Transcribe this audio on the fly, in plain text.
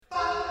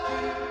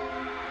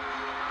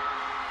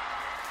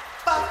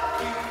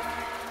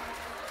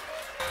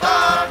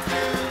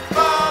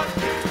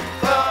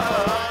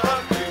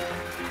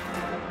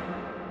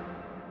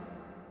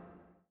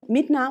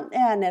Mit navn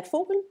er Nat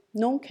Fogel.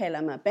 Nogen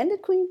kalder mig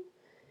Bandit Queen.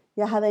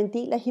 Jeg har været en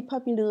del af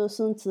hiphop-miljøet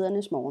siden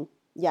tidernes morgen.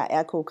 Jeg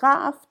er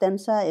koreograf,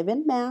 danser,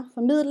 eventmager,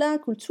 formidler,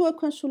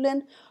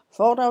 kulturkonsulent,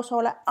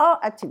 foredragsholder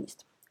og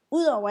aktivist.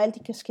 Udover alle de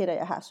kasketter,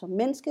 jeg har som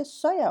menneske,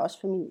 så er jeg også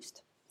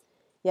feminist.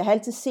 Jeg har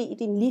altid set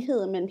en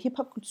lighed mellem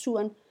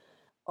hiphop-kulturen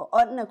og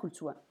ånden af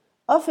kulturen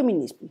og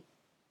feminismen.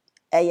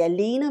 Er jeg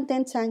alene om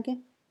den tanke?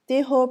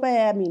 Det håber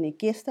jeg, at mine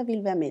gæster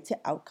vil være med til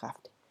at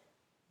afkræfte.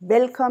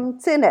 Velkommen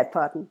til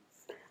Natpotten.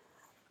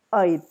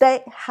 Og i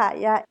dag har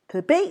jeg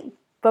PB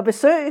på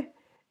besøg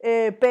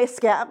bag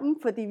skærmen,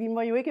 fordi vi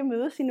må jo ikke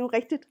mødes endnu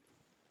rigtigt.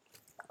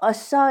 Og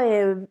så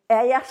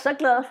er jeg så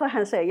glad for, at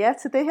han sagde ja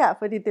til det her,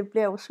 fordi det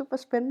bliver jo super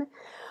spændende.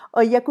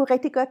 Og jeg kunne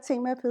rigtig godt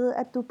tænke mig, Peter,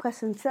 at du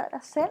præsenterer dig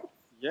selv.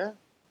 Ja,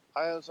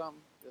 hej alle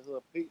sammen. Jeg hedder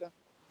Peter,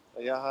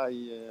 og jeg har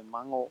i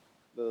mange år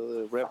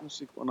lavet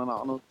rapmusik under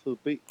navnet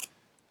PB.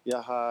 Jeg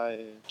har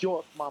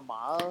gjort mig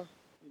meget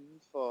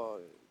inden for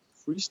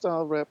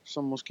freestyle rap,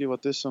 som måske var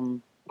det,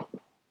 som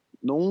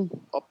nogen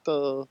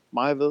opdagede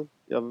mig ved.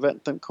 Jeg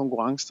vandt den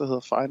konkurrence, der hedder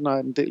Fight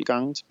Night en del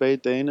gange tilbage i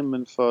dagene,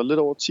 men for lidt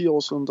over 10 år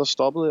siden, der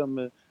stoppede jeg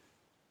med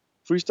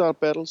freestyle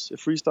battles. Jeg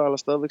freestyler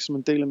stadigvæk som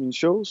en del af mine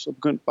shows, og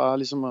begyndte bare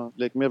ligesom at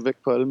lægge mere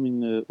vægt på alle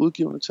mine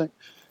udgivende ting.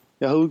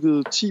 Jeg har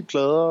udgivet 10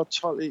 plader,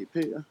 12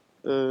 EP'er,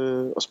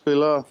 og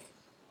spiller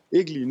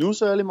ikke lige nu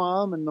særlig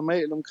meget, men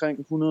normalt omkring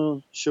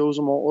 100 shows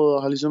om året,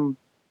 og har ligesom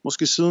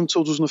måske siden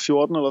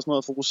 2014 eller sådan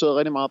noget fokuseret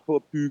rigtig meget på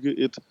at bygge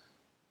et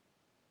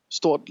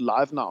stort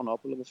live-navn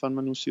op, eller hvad fanden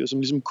man nu siger, som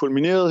ligesom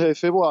kulminerede her i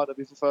februar, da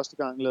vi for første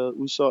gang lavede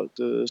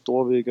udsolgt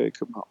store vægger i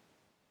København.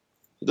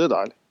 Så det er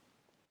dejligt.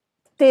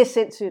 Det er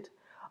sindssygt.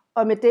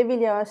 Og med det vil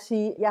jeg også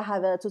sige, at jeg har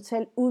været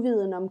totalt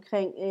uvidende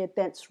omkring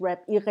dansk rap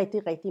i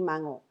rigtig, rigtig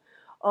mange år.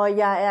 Og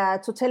jeg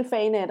er totalt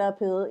fan af dig,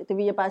 Pede. Det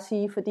vil jeg bare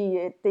sige, fordi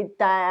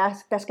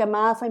der skal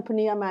meget for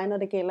imponere mig, når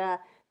det gælder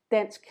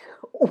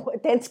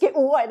danske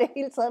ord i det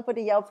hele taget,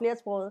 fordi jeg er jo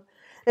flersproget.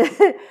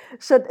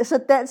 så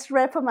dansk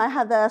rap for mig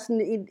har været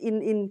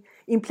sådan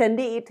en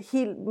planet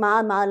helt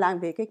meget, meget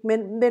langt væk. Ikke?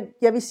 Men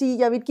jeg vil sige,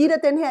 jeg vil give dig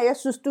den her. Jeg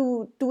synes,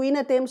 du er en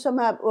af dem, som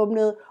har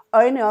åbnet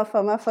øjnene op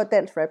for mig for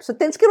dansk rap. Så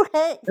den skal du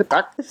have. Ja,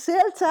 tak.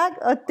 Selv tak.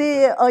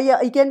 Og jeg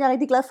er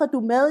rigtig glad for, at du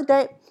er med i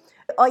dag.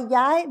 Og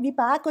jeg vil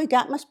bare gå i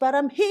gang med at spørge dig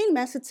om en hel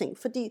masse ting,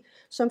 fordi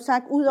som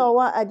sagt,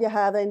 udover at jeg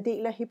har været en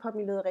del af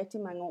hiphop-miljøet rigtig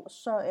mange år,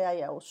 så er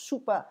jeg jo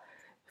super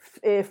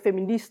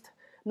feminist.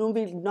 Nogle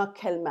vil nok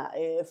kalde mig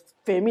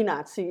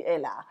feminazi,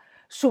 eller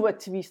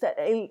superaktivist,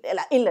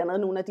 eller et eller andet,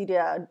 nogle af de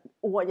der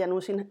ord, jeg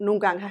nogle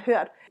gange har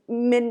hørt.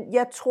 Men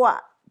jeg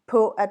tror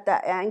på, at der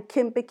er en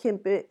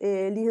kæmpe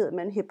lighed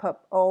mellem hiphop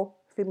og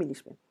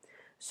feminisme.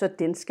 Så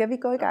den skal vi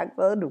gå i gang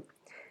med nu.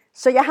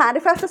 Så jeg har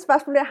det første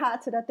spørgsmål, jeg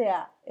har til dig, det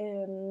er,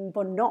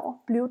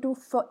 hvornår blev du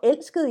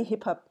forelsket i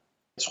hiphop?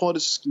 Jeg tror,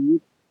 det skete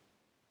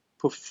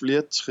på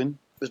flere trin.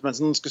 Hvis man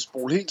sådan skal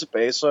spole helt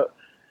tilbage, så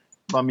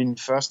var min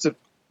første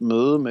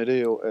møde med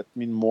det jo, at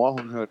min mor,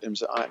 hun hørte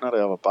MC Einar, da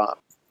jeg var barn,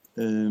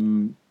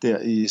 der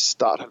i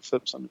start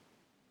 90'erne.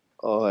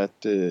 Og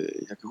at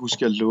jeg kan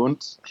huske, at jeg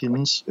lånte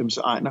hendes MC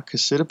Einar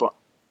kassettebånd,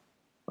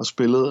 og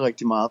spillede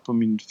rigtig meget på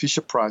min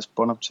Fisher Price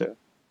båndoptager.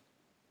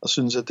 Og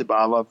synes at det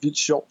bare var vildt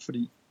sjovt,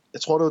 fordi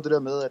jeg tror, det var det der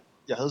med, at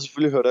jeg havde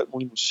selvfølgelig hørt alt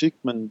muligt musik,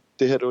 men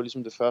det her, det var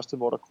ligesom det første,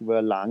 hvor der kunne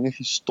være lange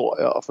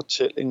historier og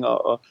fortællinger,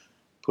 og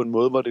på en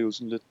måde var det jo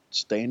sådan lidt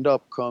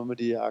stand-up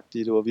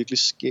comedy-agtigt, det var virkelig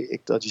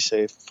skægt, og de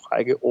sagde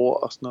frække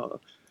ord og sådan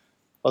noget.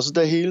 Og så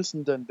da hele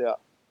sådan den der,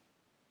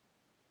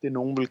 det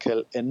nogen vil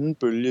kalde anden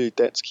bølge i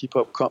dansk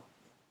hiphop kom,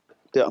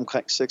 der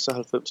omkring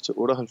 96 til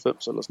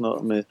 98 eller sådan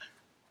noget, med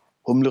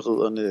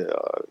Humleriderne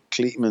og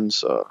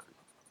Clemens og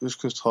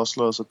Østkyst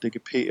Hustlers og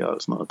DGP'er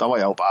og sådan noget. Der var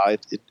jeg jo bare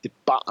et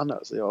barn,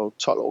 altså jeg var jo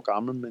 12 år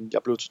gammel, men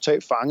jeg blev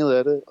totalt fanget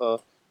af det,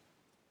 og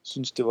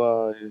synes det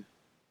var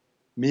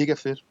mega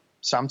fedt.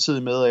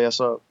 Samtidig med, at jeg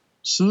så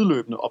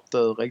sideløbende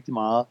opdagede rigtig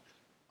meget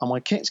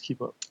amerikansk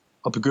hiphop,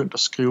 og begyndte at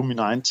skrive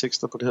mine egne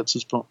tekster på det her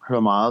tidspunkt. Hører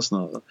meget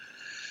sådan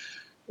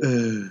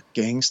noget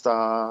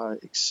Gangstar,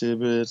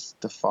 Exhibit,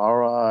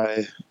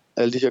 Dafari,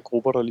 alle de her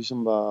grupper, der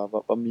ligesom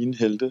var mine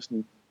helte,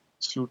 sådan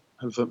slut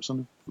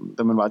 90'erne,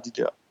 da man var de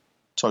der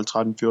 12,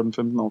 13, 14,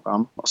 15 år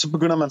gammel. Og så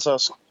begynder man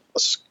så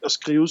at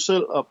skrive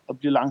selv, og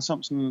bliver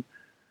langsomt sådan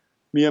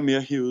mere og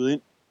mere hævet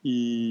ind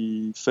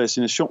i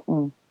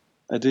fascinationen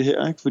af det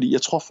her. Ikke? Fordi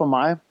jeg tror for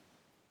mig,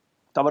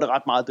 der var det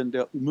ret meget den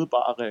der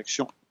umiddelbare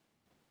reaktion.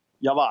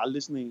 Jeg var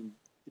aldrig sådan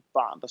et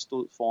barn, der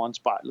stod foran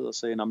spejlet og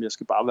sagde, at jeg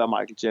skal bare være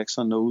Michael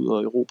Jackson og ud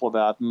og erobre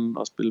verden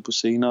og spille på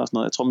scener og sådan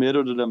noget. Jeg tror mere, det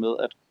var det der med,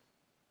 at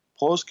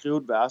prøve at skrive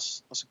et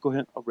vers, og så gå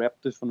hen og rappe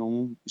det for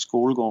nogen i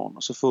skolegården,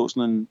 og så få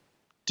sådan en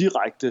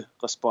direkte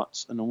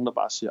respons af nogen, der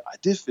bare siger, ej,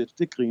 det er fedt,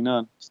 det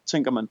griner. Så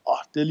tænker man,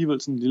 det er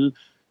alligevel sådan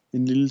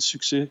en lille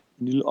succes,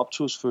 en lille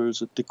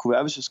optursfølelse. Det kunne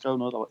være, hvis jeg skrev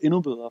noget, der var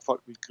endnu bedre, og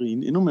folk ville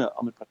grine endnu mere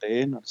om et par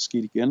dage, når det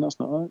skete igen og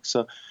sådan noget. Ikke? Så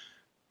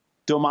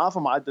det var meget for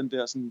mig, den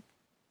der sådan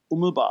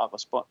umiddelbare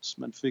respons,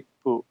 man fik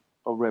på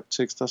at rappe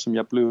tekster, som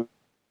jeg blev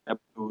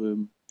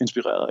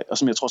inspireret af, og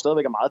som jeg tror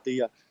stadigvæk er meget det,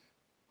 jeg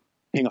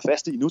hænger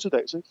fast i nu til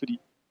dags, ikke? Fordi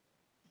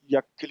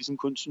jeg kan ligesom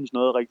kun synes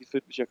noget er rigtig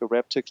fedt, hvis jeg kan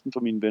rappe teksten for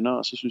mine venner,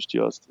 og så synes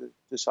de også, det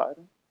er sejt.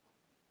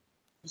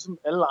 Ligesom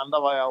alle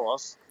andre var jeg jo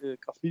også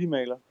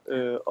graffiti-maler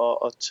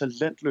og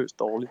talentløst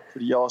dårlig,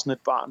 fordi jeg var sådan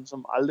et barn,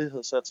 som aldrig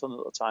havde sat sig ned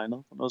og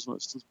tegnet på noget som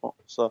helst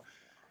tidspunkt. Så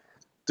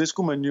så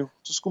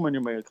skulle man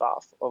jo male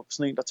graf, og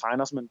sådan en, der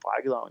tegner som en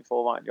brækket arm i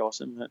forvejen, jeg var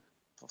simpelthen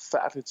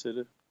forfærdelig til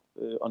det.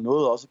 Og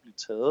nåede også at blive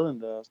taget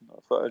endda, og sådan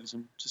noget, før jeg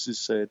ligesom til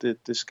sidst sagde,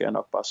 det skal jeg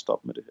nok bare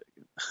stoppe med det her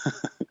igen.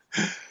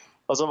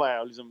 Og så var jeg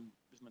jo ligesom,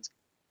 hvis man skal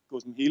gå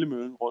sådan hele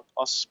møllen rundt,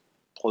 også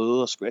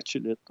prøvede at scratche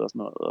lidt og sådan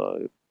noget, og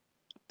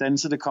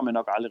danse, det kom jeg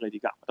nok aldrig rigtig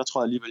i gang. Der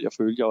tror jeg alligevel, jeg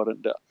følte, jeg var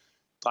den der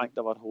dreng,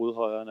 der var et hoved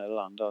højere end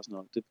alle andre og sådan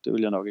noget. Det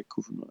ville jeg nok ikke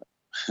kunne finde ud af.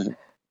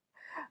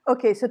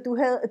 Okay, så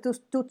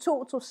du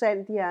tog trods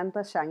alt de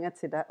andre genrer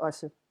til dig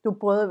også. Du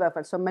prøvede i hvert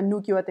fald, som man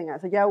nu gjorde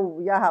dengang. Altså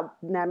jeg har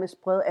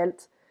nærmest prøvet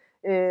alt,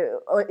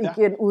 og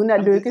igen uden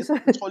at lykkes.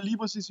 Jeg tror lige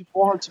præcis i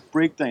forhold til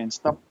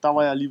breakdance, der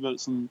var jeg alligevel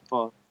sådan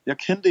for... Jeg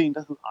kendte en,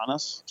 der hed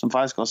Anders, som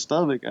faktisk også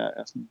stadigvæk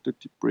er sådan en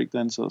dygtig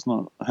breakdancer og sådan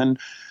noget. Og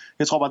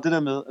jeg tror bare, det der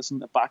med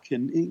at bare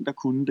kende en, der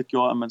kunne, det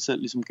gjorde, at man selv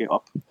ligesom gav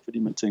op. Fordi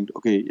man tænkte,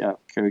 okay,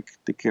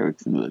 det kan jeg jo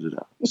ikke finde ud af det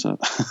der. Så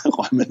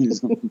røg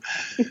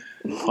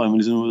man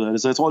ligesom ud af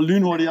det. Så jeg tror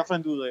lynhurtigt, jeg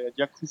fandt ud af, at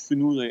jeg kunne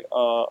finde ud af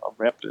at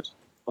rappe lidt.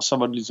 Og så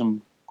var det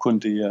ligesom kun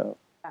det, jeg...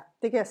 Ja,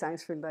 det kan jeg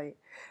sagtens følge dig i.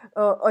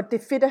 Og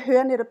det er fedt at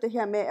høre netop det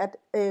her med, at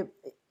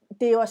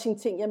det er jo også en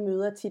ting, jeg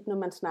møder tit, når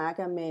man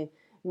snakker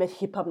med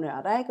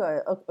hiphop-nørder,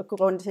 ikke? Og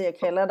grunden til, at jeg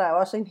kalder dig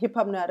også en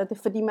hiphop-nørder, det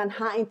er, fordi man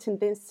har en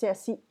tendens til at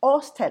sige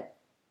årstal.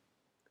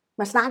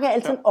 Man snakker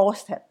altid om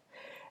årstal.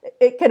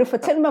 Kan du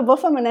fortælle mig,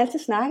 hvorfor man altid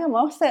snakker om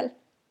årstal?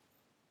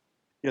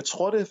 Jeg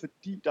tror, det er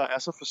fordi, der er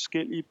så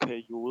forskellige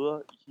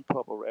perioder i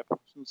hiphop og rap,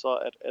 sådan så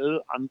at alle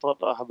andre,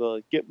 der har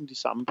været igennem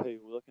de samme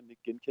perioder, kan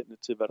ikke genkende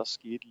til, hvad der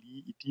skete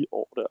lige i de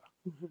år der.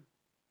 Mm-hmm.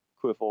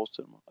 Kunne jeg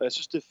forestille mig. Og jeg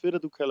synes, det er fedt,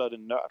 at du kalder det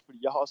nørd, fordi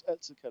jeg har også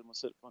altid kaldt mig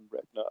selv for en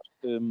rap-nørd.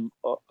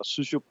 Og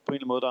synes jo på en eller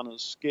anden måde, der er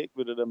noget skæg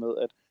ved det der med,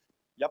 at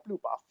jeg blev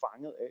bare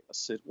fanget af at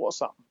sætte ord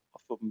sammen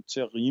og få dem til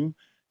at rime.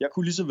 Jeg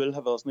kunne lige så vel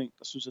have været sådan en,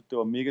 der synes, at det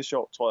var mega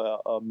sjovt, tror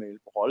jeg, at male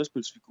på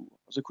rollespilsfigurer.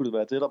 Og så kunne det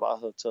være det, der bare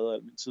havde taget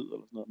al min tid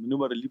eller sådan noget. Men nu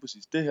var det lige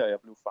præcis det her, jeg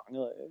blev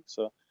fanget af. Ikke?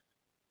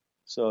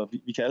 Så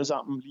vi kan alle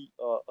sammen lide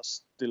at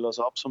stille os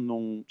op som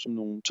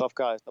nogle tough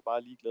guys, der bare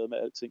er ligeglade med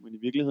alting. Men i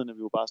virkeligheden er vi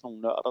jo bare sådan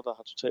nogle nørder, der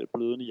har totalt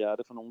blødende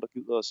hjerte for nogen, der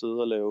gider at sidde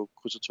og lave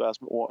kryds og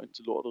tværs med ord,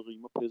 indtil lortet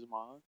rimer pisse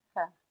meget.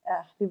 Ja,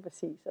 det er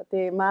præcis. Og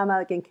det er meget,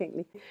 meget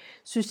genkendeligt.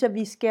 Synes jeg,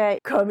 vi skal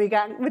komme i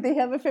gang med det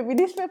her med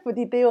feminisme,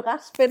 fordi det er jo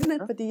ret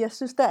spændende, fordi jeg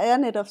synes, der er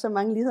netop så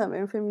mange ligheder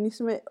mellem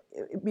feminisme,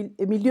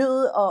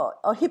 miljøet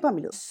og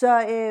hiphop-miljøet.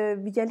 Så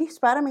vil jeg lige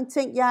spørge dig om en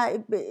ting.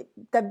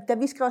 Da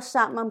vi skrev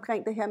sammen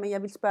omkring det her med,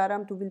 jeg vil spørge dig,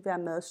 om du ville være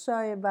med,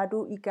 så var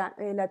du i gang,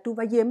 eller du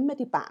var hjemme med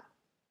dit barn.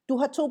 Du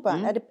har 2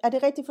 børn, er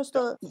det rigtigt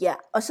forstået? Ja,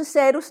 og så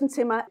sagde du sådan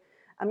til mig,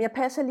 at jeg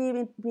passer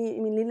lige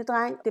min lille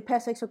dreng, det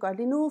passer ikke så godt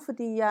lige nu,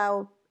 fordi jeg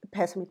jo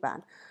passer mit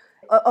barn.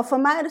 Og for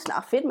mig er det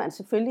sådan, fedt man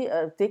selvfølgelig,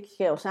 og det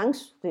kan jeg jo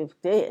sagtens, det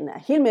er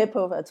jeg helt med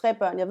på, at 3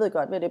 børn, jeg ved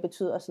godt, hvad det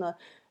betyder og sådan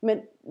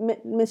noget.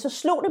 Men så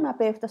slog det mig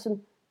bagefter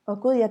sådan,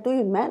 gud, ja, du er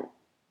jo en mand.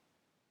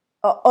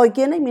 Og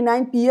igen i min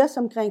egen bias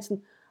omkring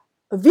sådan,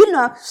 vildt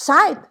nok,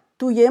 sejt,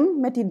 du er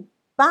hjemme med dit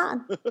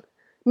barn.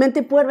 Men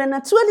det burde være en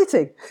naturlig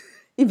ting,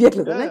 i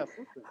virkeligheden, ikke?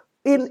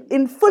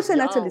 En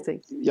fuldstændig naturlig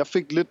ting. Jeg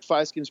fik lidt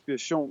faktisk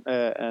inspiration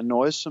af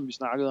Noise, som vi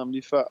snakkede om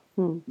lige før,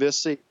 ved at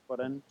se,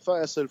 hvordan, før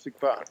jeg selv fik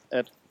børn,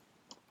 at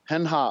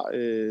han har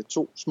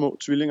 2 små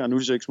tvillinger, nu er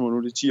de så ikke små, nu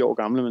er de 10 år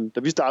gamle, men da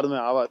vi startede med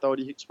at arbejde, der var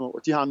de helt små,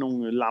 og de har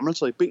nogle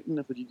lammelser i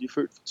benene, fordi de er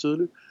født for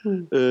tidligt,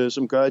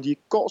 som gør, at de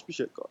ikke går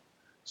specielt godt.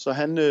 Så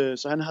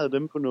han havde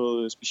dem på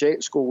noget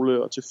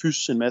specialskole og til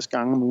fys en masse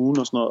gange om ugen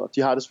og sådan noget, og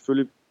de har det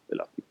selvfølgelig,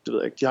 eller det ved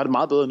jeg ikke, de har det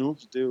meget bedre nu,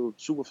 så det er jo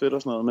super fedt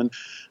og sådan noget, men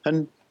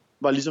han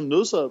var ligesom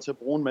nødsaget til at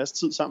bruge en masse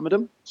tid sammen med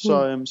dem,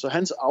 så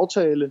hans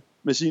aftale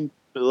med sin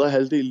bedre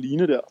halvdel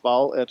Line der,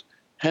 var jo, at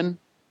han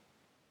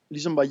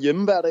ligesom var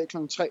hjemme hver dag kl.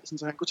 3,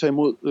 så han kunne tage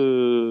imod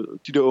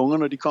de der unger,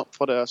 når de kom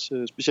fra deres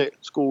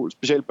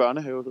special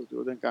børnehave, det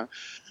var dengang.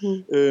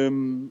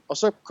 Og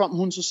så kom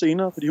hun så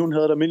senere, fordi hun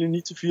havde et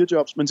almindeligt 9-4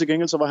 jobs, men til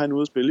gengæld så var han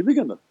ude at spille i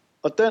weekenden.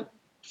 Og den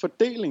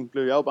fordeling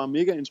blev jeg jo bare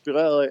mega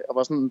inspireret af, og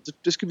var sådan,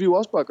 det skal vi jo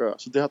også bare gøre.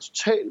 Så det har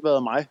totalt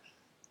været mig,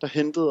 der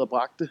hentede og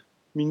bragte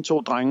mine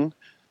 2 drenge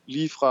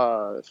lige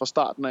fra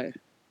starten af.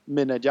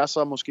 Men at jeg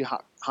så måske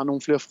har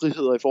nogle flere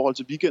friheder i forhold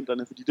til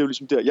weekenderne, fordi det er jo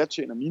ligesom der, jeg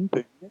tjener mine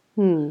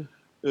penge.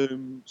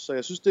 Så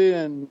jeg synes, det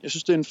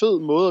er en fed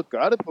måde at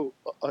gøre det på.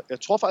 Og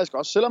jeg tror faktisk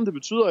også, selvom det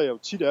betyder, at jeg jo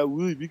tit er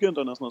ude i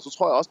weekenderne og sådan noget, så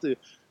tror jeg også, det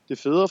er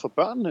federe for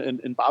børnene,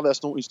 end bare at være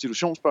sådan nogle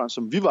institutionsbørn,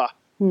 som vi var,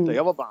 da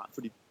jeg var barn.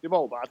 Fordi det var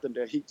jo bare den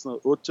der helt sådan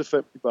noget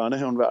 8-5 i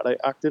børnehaven hver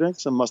dag-agtigt, ikke?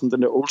 Som var sådan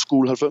den der old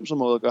school 90'er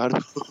måde at gøre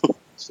det på.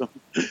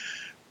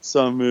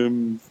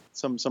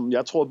 som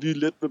jeg tror, vi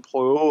lidt vil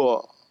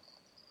prøve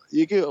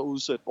ikke at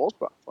udsætte vores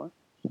børn for.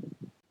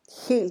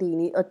 Helt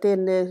enig, og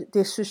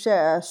det synes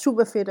jeg er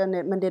super fedt,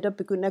 at man netop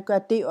begynder at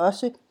gøre det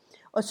også.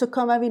 Og så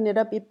kommer vi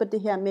netop ind på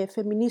det her med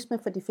feminisme,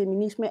 fordi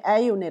feminisme er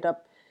jo netop,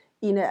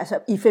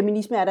 i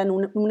feminisme er der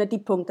nogle af de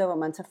punkter, hvor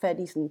man tager fat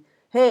i sådan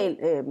hey,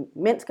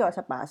 mænd skal også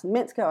have barsel,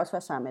 mænd skal også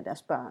være sammen med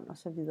deres børn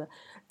osv.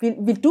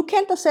 Vil du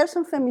kende dig selv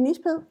som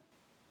feminist, Peder?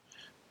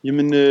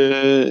 Jamen,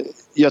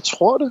 jeg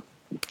tror det.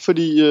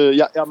 Fordi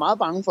jeg er meget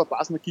bange for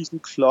bare sådan at give sådan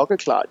en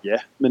klokkeklart ja.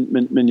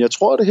 Men jeg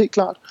tror det helt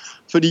klart.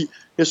 Fordi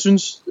jeg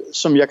synes,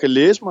 som jeg kan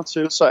læse mig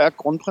til, så er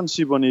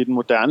grundprincipperne i den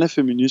moderne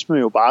feminisme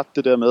jo bare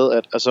det der med,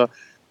 at altså,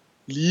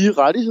 lige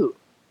rettighed,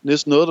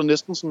 noget der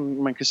næsten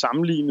sådan, man kan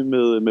sammenligne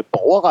med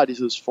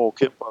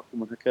borgerrettighedsforkæmper, kunne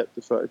man have kaldt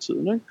det før i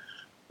tiden. Ikke?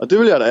 Og det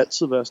vil jeg da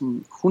altid være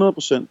sådan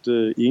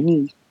 100%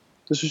 enig i.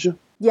 Det synes jeg.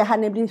 Jeg har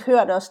nemlig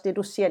hørt også det,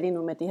 du siger lige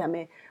nu med det her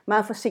med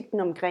meget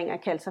forsigtigt omkring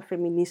at kalde sig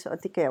feminist,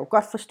 og det kan jeg jo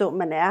godt forstå,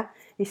 man er,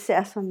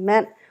 især som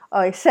mand,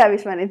 og især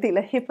hvis man er en del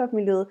af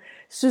hiphop-miljøet.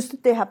 Synes du,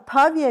 det har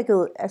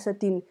påvirket altså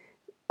din,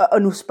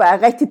 og nu spørger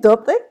jeg rigtig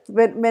dumt,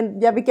 ikke?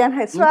 Men jeg vil gerne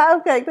have et svar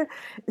omkring det.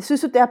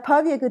 Synes du, det har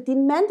påvirket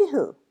din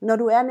mandighed, når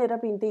du er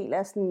netop en del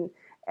af, sådan,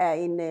 af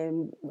en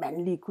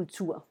mandlig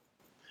kultur?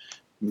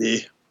 Nej.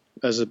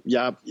 Altså,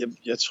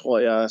 jeg tror,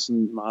 jeg er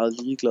sådan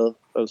meget ligeglad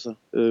altså,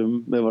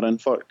 med, hvordan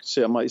folk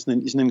ser mig i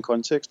sådan en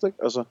kontekst. Ikke?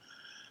 Altså,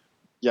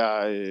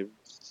 jeg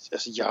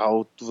er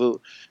jo, du ved,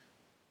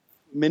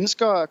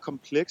 mennesker er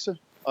komplekse,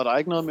 og der er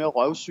ikke noget mere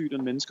røvsygt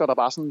end mennesker, der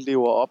bare sådan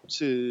lever op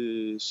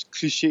til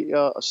klichéer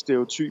og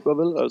stereotyper,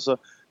 vel? Altså,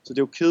 så det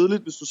er jo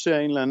kedeligt, hvis du ser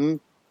en eller anden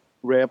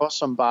rapper,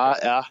 som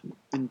bare er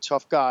en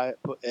tough guy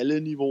på alle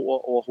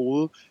niveauer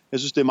overhovedet. Jeg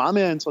synes, det er meget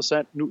mere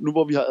interessant, nu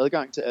hvor vi har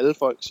adgang til alle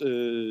folks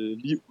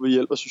liv ved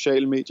hjælp af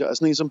sociale medier.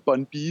 Altså en som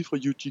Bun B fra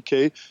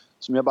UGK,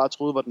 som jeg bare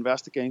troede var den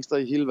værste gangster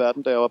i hele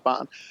verden, da jeg var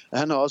barn. At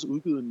han har også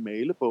udgivet en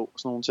malebog og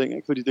sådan nogle ting.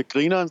 Ikke? Fordi det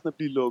griner han sådan at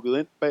blive lukket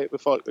ind bag ved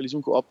folk og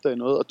ligesom kunne opdage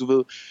noget. Og du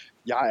ved,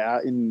 jeg er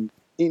en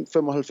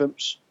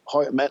 1,95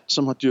 høj mand,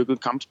 som har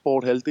dyrket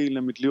kampsport halvdelen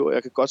af mit liv, og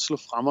jeg kan godt slå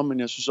fremme, men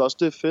jeg synes også,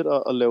 det er fedt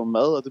at lave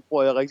mad, og det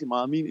bruger jeg rigtig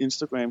meget af min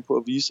Instagram på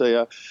at vise, at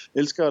jeg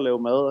elsker at lave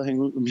mad og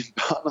hænge ud med mine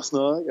børn og sådan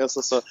noget. Ikke?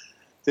 Altså, så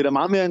det er da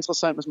meget mere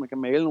interessant, hvis man kan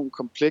male nogle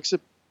komplekse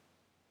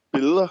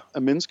billeder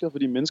af mennesker,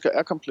 fordi mennesker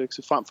er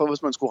komplekse, frem for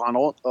hvis man skulle rende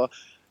rundt og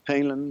have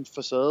en eller anden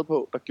facade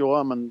på, der gjorde,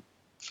 at man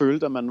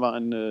følte, at man var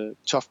en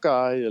tough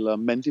guy eller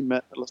mandig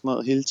mand eller sådan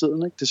noget hele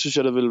tiden. Ikke? Det synes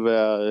jeg, der ville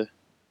være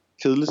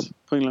kedeligt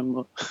på en eller anden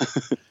måde.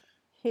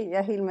 Jeg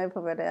er helt med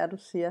på, hvad det er, du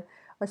siger.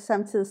 Og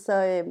samtidig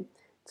så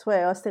tror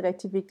jeg også, det er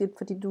rigtig vigtigt,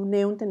 fordi du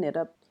nævnte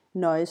netop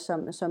Nøje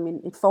som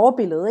et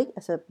forbillede, ikke?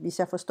 Altså, hvis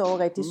jeg forstår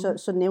rigtigt,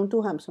 så nævnte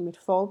du ham som et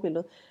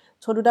forbillede.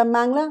 Tror du, der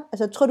mangler?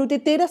 Altså, tror du, det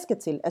er det, der skal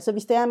til? Altså,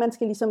 hvis det er, at man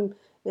skal ligesom...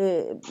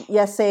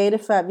 jeg sagde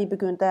det, før vi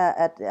begyndte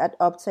at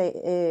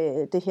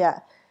optage det her,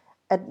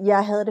 at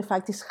jeg havde det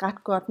faktisk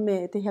ret godt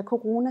med det her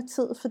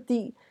coronatid,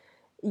 fordi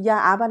jeg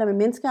arbejder med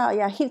mennesker, og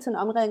jeg er helt tiden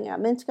omringet af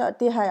mennesker, og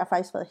det har jeg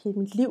faktisk været hele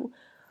mit liv.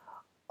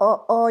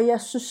 Og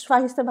jeg synes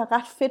faktisk, det var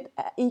ret fedt,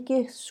 at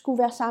ikke skulle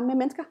være sammen med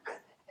mennesker.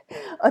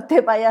 Og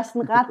det var jeg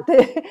sådan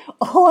ret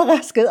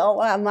overrasket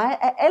over af mig.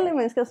 At alle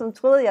mennesker, som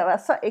troede, jeg var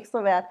så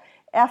ekstrovert,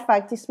 er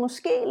faktisk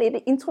måske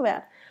lidt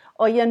introvert.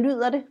 Og jeg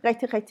nyder det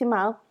rigtig, rigtig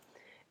meget.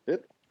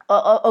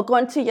 Og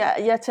grund til,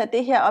 at jeg tager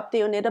det her op, det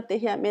er jo netop det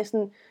her med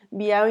sådan,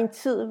 vi er jo i en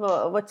tid,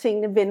 hvor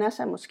tingene vender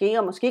sig måske,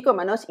 og måske går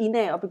man også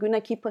indad og begynder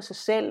at kigge på sig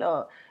selv,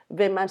 og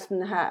hvad man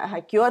sådan har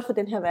gjort for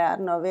den her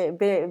verden, og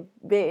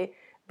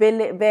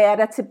hvad er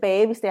der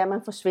tilbage, hvis det er,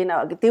 man forsvinder?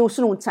 Og det er jo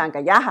sådan nogle tanker,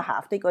 jeg har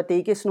haft, ikke? Og det er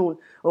ikke sådan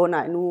nogle,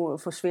 nej, nu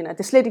forsvinder. Det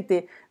er slet ikke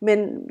det.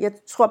 Men jeg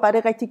tror bare, det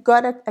er rigtig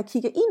godt at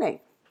kigge indad.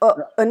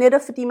 Og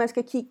netop fordi man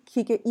skal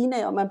kigge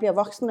indad, og man bliver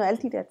voksen og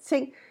alle de der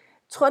ting,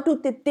 tror du,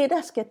 det er det,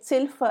 der skal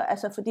til for,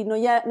 altså fordi når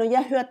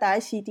jeg hører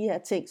dig sige de her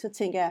ting, så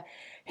tænker jeg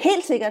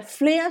helt sikkert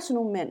flere sådan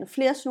nogle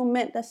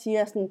mænd, der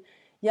siger sådan,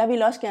 jeg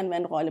vil også gerne være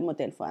en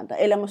rollemodel for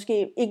andre. Eller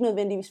måske ikke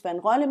nødvendigvis være en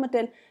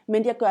rollemodel,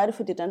 men jeg gør det,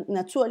 fordi det er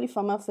naturligt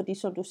for mig, fordi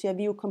som du siger,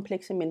 vi er jo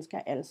komplekse mennesker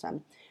alle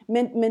sammen.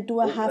 Men du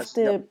har haft,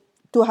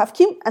 du har haft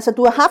Kim, altså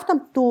du har haft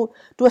ham, du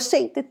har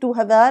set det, du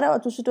har været der,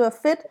 og du synes, det var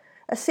fedt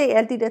at se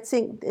alle de der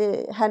ting,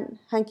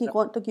 han gik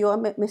rundt og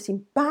gjorde med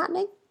sin barn,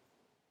 ikke?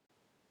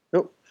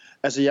 Jo,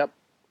 altså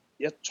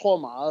jeg tror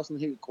meget sådan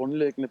helt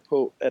grundlæggende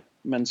på, at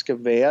man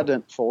skal være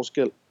den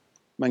forskel,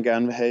 man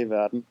gerne vil have i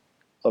verden.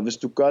 Og hvis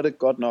du gør det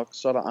godt nok,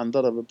 så er der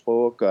andre, der vil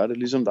prøve at gøre det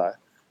ligesom dig.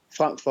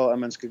 Frem for, at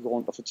man skal gå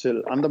rundt og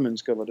fortælle andre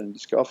mennesker, hvordan de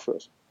skal opføre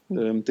sig.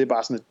 Det er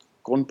bare sådan et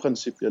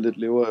grundprincip, jeg lidt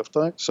lever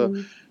efter. Ikke?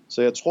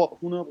 Så jeg tror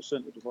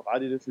 100%, at du får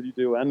ret i det, fordi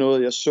det jo er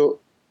noget, jeg så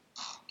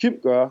Kim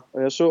gøre,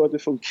 og jeg så, at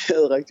det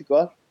fungerede rigtig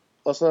godt.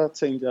 Og så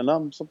tænkte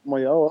jeg, så må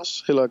jeg jo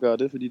også hellere gøre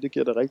det, fordi det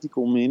giver da rigtig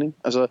god mening.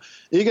 Altså,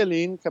 ikke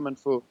alene kan man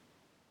få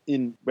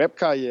en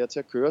rapkarriere til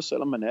at køre,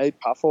 selvom man er i et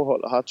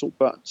parforhold og har 2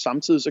 børn.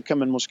 Samtidig så kan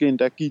man måske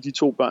endda give de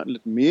 2 børn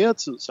lidt mere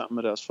tid sammen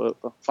med deres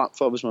forældre, frem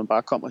for hvis man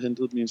bare kommer og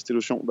henter dem i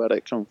institution hver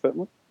dag kl.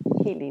 5.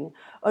 Helt enig.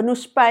 Og nu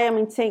spørger jeg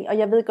min ting, og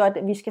jeg ved godt,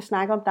 at vi skal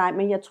snakke om dig,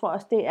 men jeg tror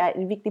også, det er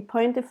en vigtig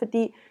pointe,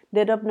 fordi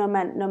netop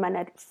når man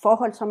er et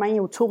forhold, så er man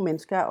jo 2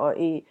 mennesker,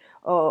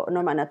 og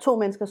når man er 2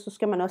 mennesker, så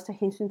skal man også tage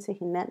hensyn til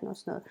hinanden og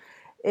sådan noget.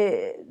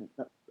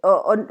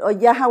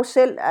 Og jeg har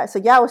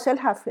jo selv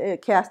haft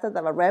kærester,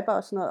 der var rapper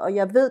og sådan noget, og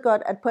jeg ved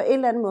godt, at på en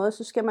eller anden måde,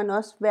 så skal man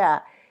også være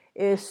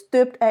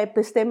støbt af et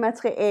bestemt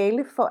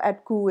materiale, for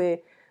at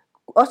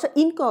også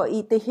indgå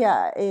i det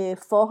her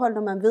forhold,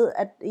 når man ved,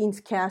 at ens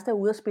kæreste er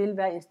ude at spille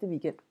hver eneste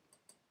weekend.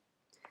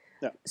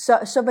 Ja.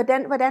 Så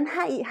hvordan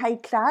har I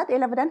klaret det,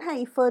 eller hvordan har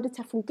I fået det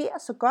til at fungere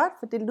så godt?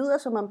 For det lyder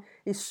som om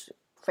et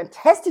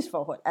fantastisk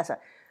forhold. Altså,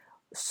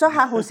 så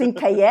har hun sin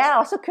karriere,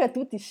 og så kører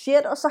du dit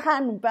shit, og så har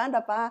han nogle børn,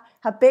 der bare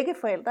har begge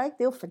forældre. Ikke?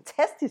 Det er jo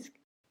fantastisk.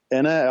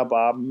 Anna er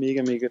bare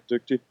mega, mega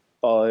dygtig,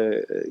 og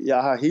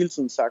jeg har hele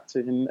tiden sagt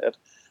til hende, at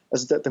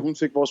altså, da hun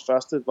fik vores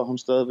første, var hun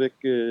stadigvæk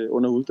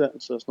under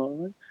uddannelse og sådan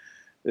noget,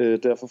 ikke?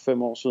 Der for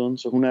 5 år siden,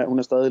 så hun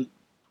er stadig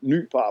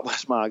ny på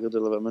arbejdsmarkedet,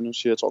 eller hvad man nu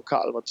siger. Jeg tror,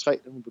 Karl var 3,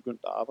 da hun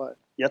begyndte at arbejde.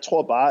 Jeg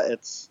tror bare,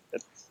 at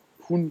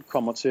hun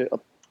kommer til at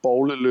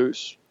bowle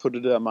løs på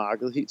det der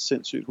marked helt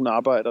sindssygt. Hun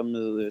arbejder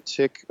med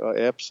tech og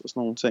apps og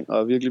sådan nogle ting, og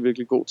er virkelig,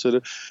 virkelig god til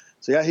det.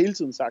 Så jeg har hele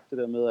tiden sagt det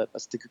der med, at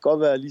altså, det kan godt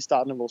være, at lige i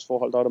starten af vores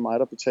forhold, der var det mig,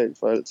 der betalte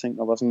for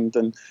alting, og var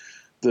sådan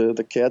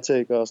the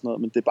caretaker og sådan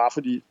noget, men det er bare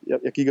fordi,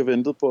 jeg gik og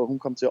ventede på, at hun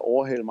kom til at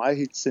overhale mig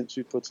helt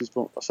sindssygt på et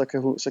tidspunkt, og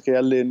så kan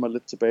jeg læne mig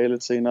lidt tilbage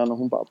lidt senere, når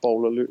hun bare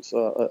bowler løs,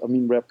 og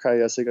min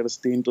rap-karriere er sikkert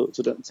stendød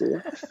til den tid.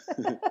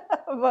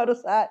 Hvor er du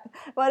sej.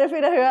 Hvor er det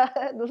fedt at høre.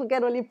 Nu så gav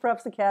du lige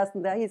props til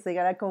kæresten der, helt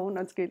sikkert, der kommer hun,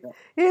 undskyld.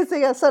 Ja. Helt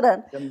sikkert,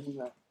 sådan. Jamen,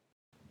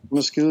 hun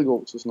er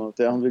skidegod til sådan noget,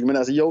 det er hun virkelig. Men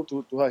altså jo,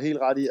 du har helt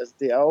ret i, altså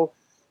det er jo,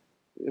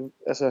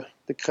 altså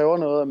det kræver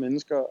noget af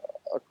mennesker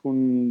at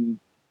kunne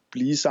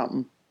blive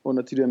sammen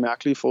under de der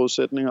mærkelige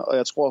forudsætninger, og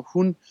jeg tror, at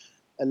hun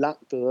er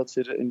langt bedre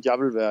til det, end jeg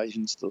vil være i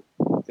hendes sted.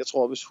 Jeg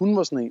tror, at hvis hun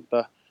var sådan en,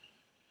 der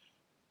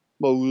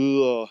var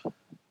ude og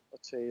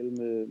tale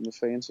med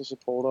fans og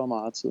supportere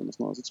meget tiden og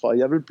sådan noget, så tror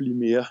jeg vil blive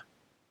mere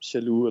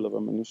jaloux, eller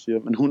hvad man nu siger.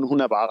 Men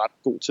hun er bare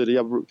ret god til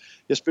det.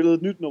 Jeg spillede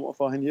et nyt nummer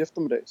for hende i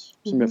eftermiddags,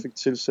 som jeg fik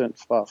tilsendt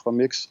fra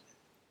Mix,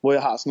 hvor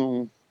jeg har sådan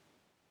nogle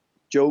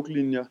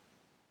joke-linjer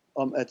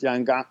om, at jeg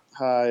engang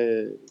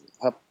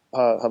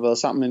har været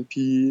sammen med en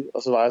pige,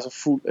 og så var jeg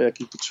så fuld, at jeg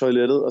gik på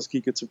toilettet, og så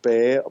gik jeg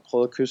tilbage og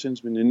prøvede at kysse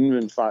hendes veninde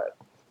ved en fejl.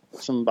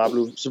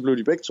 Så blev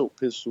de begge to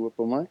pisse sure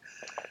på mig.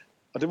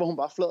 Og det var hun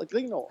bare flad og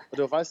grin over. Og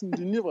det var faktisk en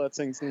linje, hvor jeg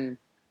tænkte sådan,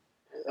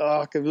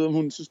 kan jeg vide, om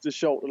hun synes, det er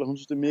sjovt, eller hun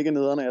synes, det er mega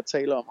nederen, når jeg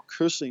taler om at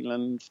kysse en eller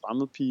anden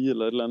fremmed pige,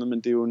 eller et eller andet, men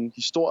det er jo en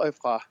historie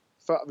fra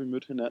før vi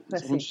mødte hinanden,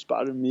 så hun synes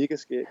bare, det er mega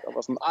skægt, og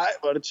var sådan,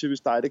 hvor er det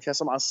typisk dig, det kan jeg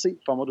så meget se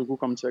for mig, du kunne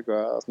komme til at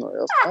gøre, og sådan noget.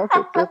 Jeg var sådan,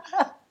 okay,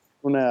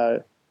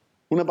 fedt.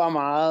 Hun er bare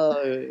meget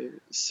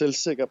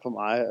selvsikker på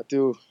mig, og det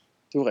er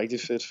jo rigtig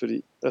fedt,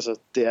 fordi altså,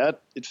 det er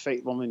et fag,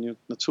 hvor man jo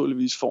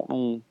naturligvis får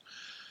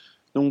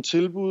nogle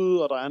tilbud,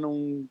 og der er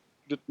nogle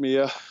lidt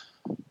mere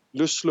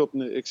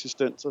løssluppende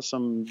eksistenser,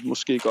 som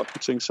måske godt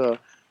kunne tænke sig at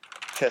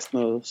kaste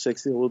noget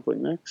sex i hovedet på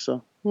en, ikke? Så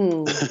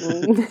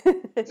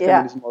skal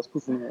man ligesom også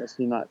kunne finde ud af at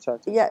sige nej tak.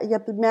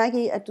 Jeg bemærker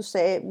i, at du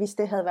sagde, hvis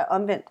det havde været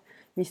omvendt,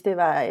 hvis det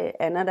var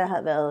Anna, der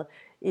havde været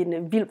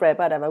en vild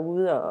rapper, der var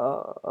ude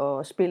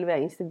og spille hver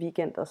eneste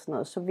weekend og sådan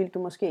noget, så ville du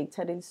måske ikke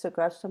tage det lige så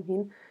godt som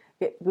hende.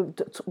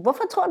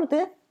 Hvorfor tror du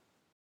det?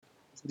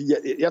 Fordi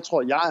jeg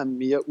tror, jeg er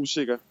mere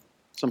usikker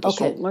som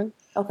person, ikke?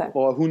 Okay.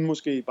 Hvor hun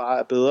måske bare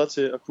er bedre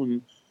til at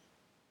kunne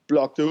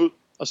blokke det ud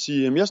og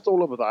sige, jamen jeg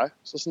stoler på dig,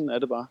 så sådan er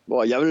det bare.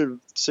 Hvor jeg vil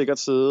sikkert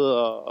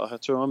sidde og have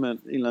tømmermænd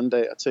en eller anden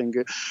dag og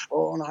tænke,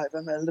 nej,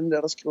 hvad med alle dem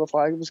der skriver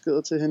frække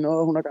beskeder til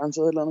hende, hun har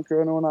garanteret et eller andet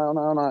kørende, nej,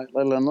 eller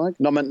et eller andet,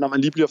 ikke? Når man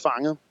lige bliver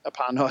fanget af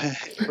paranoia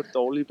på det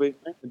dårlige ben,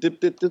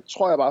 ikke? Det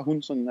tror jeg bare,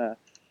 hun sådan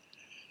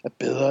er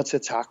bedre til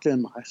at takle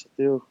end mig, så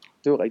det er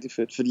jo rigtig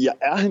fedt, fordi jeg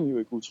er hende jo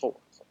ikke utro.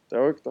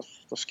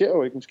 Der sker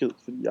jo ikke en skid,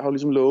 fordi jeg har jo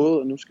ligesom lovet,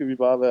 og nu skal vi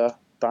bare være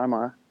dig og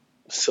mig.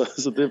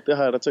 Så det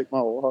har jeg da tænkt mig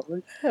at overholde,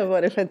 ikke? Hvor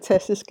er det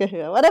fantastisk at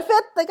høre. Hvor er det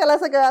fedt, det kan lade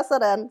sig gøre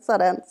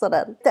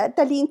sådan.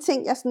 Der er lige en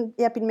ting,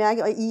 jeg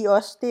bemærker, og I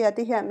også, det er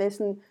det her med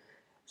sådan,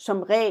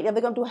 som regel, jeg ved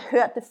ikke, om du har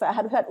hørt det før,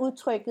 har du hørt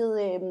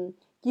udtrykket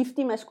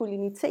giftig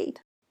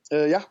maskulinitet?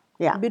 Ja.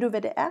 Ved du,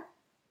 hvad det er?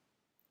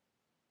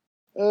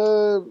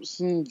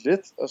 Sådan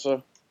lidt, altså,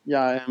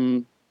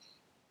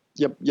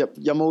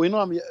 jeg må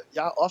indrømme,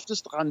 jeg har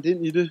oftest rendt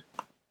ind i det,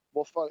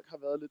 hvor folk har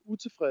været lidt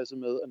utilfredse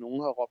med, at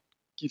nogen har råbt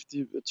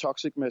giftig,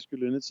 toxic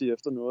masculinity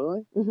efter noget,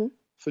 ikke? Mm-hmm.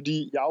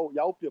 Fordi jeg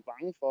jo bliver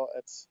bange for,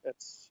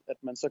 at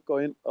man så går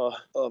ind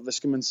og hvad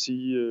skal man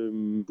sige,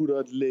 putter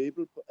et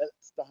label på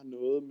alt, der har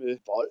noget med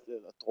vold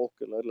eller druk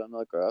eller et eller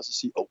andet at gøre, så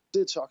sige,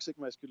 det er toxic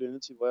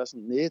masculinity, hvor jeg er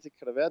sådan, nej, det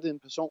kan da være, det er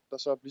en person, der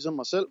så ligesom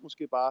mig selv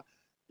måske bare,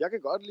 jeg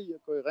kan godt lide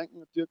at gå i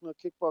ringen og dyrke noget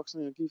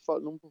kickboxing og give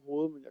folk nogen på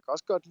hovedet, men jeg kan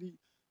også godt lide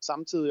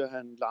samtidig at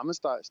have en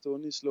lammesteg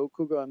stående i slow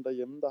cookeren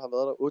derhjemme, der har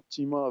været der 8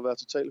 timer og være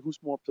totalt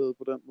husmorpæde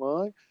på den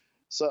måde, ikke?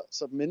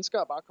 Så mennesker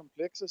er bare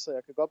komplekse, så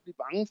jeg kan godt blive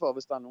bange for,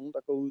 hvis der er nogen, der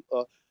går ud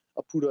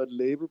og putter et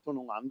label på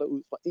nogle andre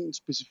ud fra en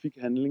specifik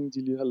handling,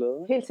 de lige har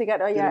lavet. Helt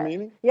sikkert, og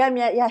jeg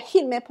er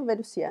helt med på, hvad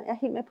du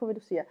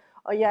siger.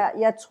 Og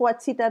jeg tror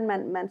tit, at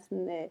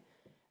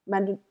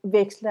man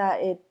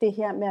veksler det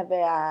her med at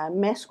være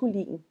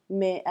maskulin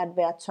med at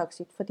være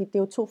toxic, fordi det er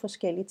jo 2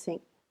 forskellige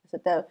ting.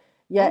 Altså,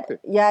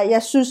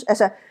 jeg synes,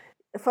 altså,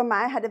 for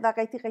mig har det været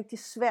rigtig, rigtig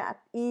svært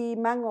i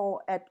mange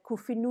år at kunne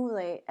finde ud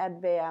af at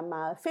være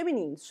meget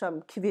feminin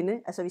som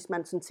kvinde. Altså hvis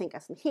man sådan tænker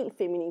sådan helt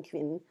feminin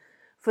kvinde.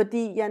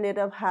 fordi jeg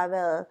netop har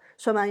været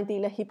så meget en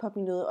del af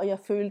hiphop-miljøet, og jeg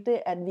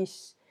følte, at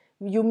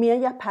jo mere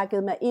jeg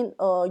pakkede mig ind,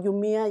 og jo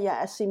mere jeg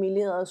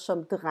assimilerede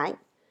som dreng,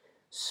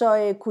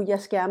 så kunne jeg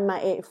skærme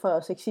mig af for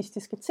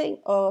sexistiske ting,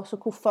 og så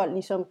kunne folk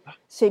ligesom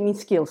se mine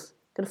skills.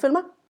 Kan du følge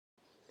mig?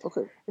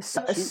 Okay.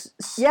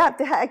 Ja,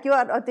 det har jeg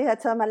gjort, og det har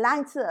taget mig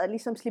lang tid at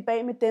ligesom slippe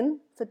af med den,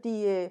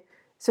 fordi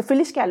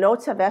selvfølgelig skal jeg have lov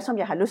til at være, som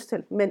jeg har lyst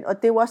til, og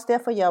det er jo også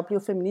derfor, jeg er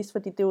blevet feminist,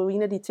 fordi det er jo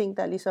en af de ting,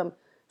 der ligesom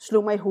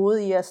slog mig i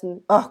hovedet i, at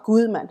sådan,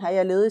 gud mand, har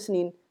jeg levet i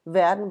sådan en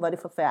verden, hvor det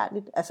er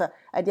forfærdeligt, altså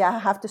at jeg har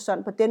haft det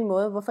sådan på den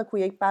måde, hvorfor kunne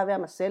jeg ikke bare være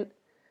mig selv?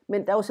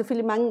 Men der er jo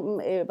selvfølgelig mange,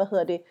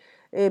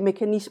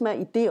 mekanismer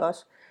i det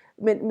også,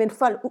 men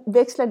folk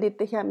veksler lidt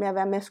det her med at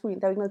være maskulin,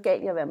 der er jo ikke noget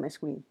galt i at være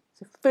maskulin.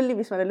 Selvfølgelig,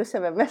 hvis man har lyst til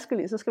at være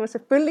maskulin, så skal man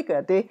selvfølgelig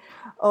gøre det.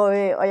 Og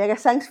jeg kan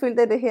sagtens føle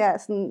det her,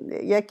 sådan,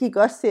 jeg gik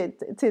også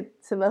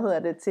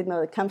til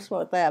noget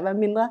kampsport, da jeg var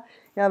mindre.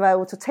 Jeg var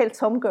jo totalt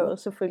tomgirl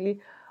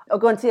selvfølgelig.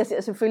 Og grunden til, at jeg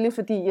siger selvfølgelig,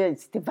 fordi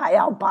det var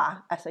jeg jo bare.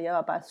 Altså, jeg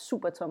var bare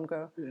super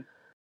tomgirl.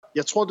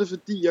 Jeg tror, det er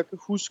fordi, jeg kan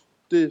huske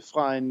det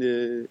fra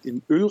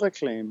en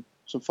ølreklame,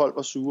 som folk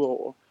var sure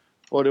over.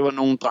 Hvor det var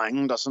nogle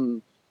drenge, der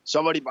sådan,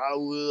 så var de bare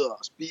ude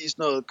og spise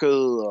noget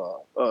kød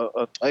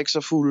og drikke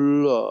sig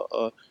fulde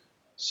og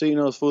se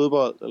noget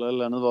fodbold eller et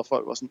eller andet, hvor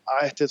folk var sådan,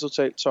 det er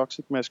totalt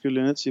toxic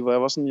masculinity, hvor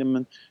jeg var sådan,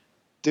 jamen,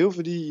 det er jo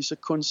fordi, I så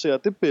kun ser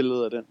det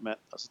billede af den mand.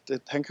 Altså,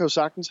 han kan jo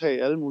sagtens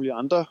have alle mulige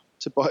andre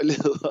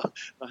tilbøjeligheder,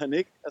 når han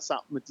ikke er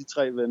sammen med de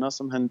 3 venner,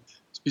 som han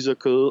spiser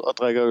kød og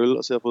drikker øl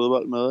og ser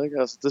fodbold med, ikke?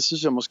 Altså, det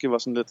synes jeg måske var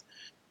sådan lidt,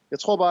 jeg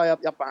tror bare, jeg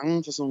er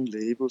bange for sådan nogle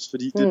labels,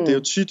 fordi det er jo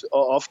tit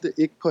og ofte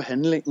ikke på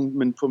handlingen,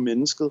 men på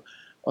mennesket,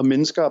 og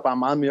mennesker er bare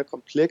meget mere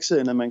komplekse,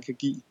 end at man kan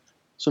give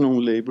sådan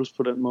nogle labels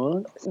på den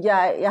måde.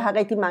 Jeg har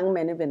rigtig mange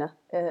mandevenner,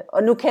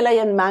 og nu kalder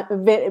jeg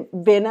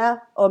venner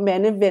og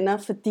mandevenner,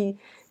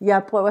 fordi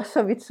jeg prøver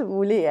så vidt som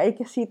muligt, at jeg ikke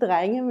kan sige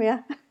drenge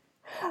mere,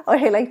 og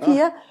heller ikke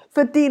piger,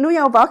 fordi nu er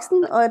jeg jo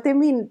voksen, og det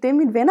er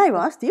mine venner jo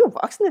også, de er jo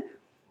voksne,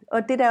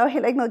 og det der er jo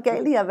heller ikke noget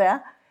galt i at være.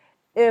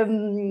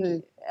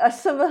 Og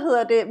så,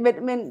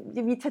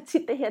 men vi tager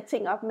tit det her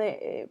ting op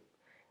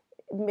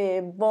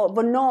med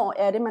hvornår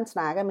er det, man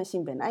snakker med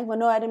sine venner, ikke?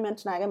 Hvornår er det, man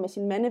snakker med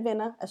sine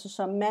mandevenner, altså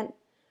som mand,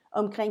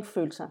 omkring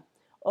følelser.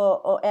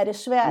 Og er det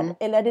svært,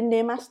 eller er det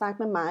nemmere at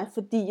snakke med mig,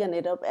 fordi jeg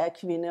netop er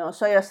kvinde, og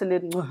så er jeg så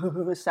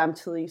lidt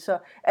samtidig, så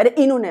er det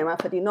endnu nemmere,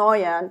 fordi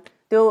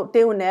det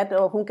er jo nat,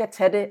 og hun kan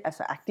tage det,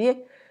 altså agtigt,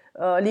 ikke?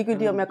 Og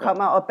ligegyldigt om jeg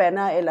kommer og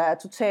banner, eller er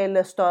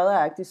totalt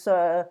støderagtig,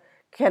 så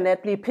kan Nat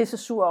blive pisse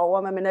sur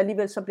over mig, men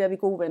alligevel så bliver vi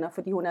gode venner,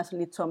 fordi hun er så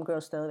lidt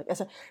tomgirl stadigvæk.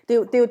 Altså,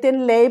 det er jo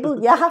den label,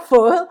 jeg har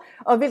fået,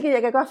 og hvilket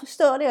jeg kan godt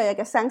forstå det, og jeg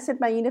kan sagtens sætte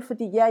mig i det,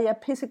 fordi jeg er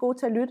pisse god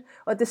til at lytte,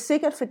 og det er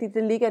sikkert, fordi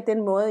det ligger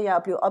den måde, jeg er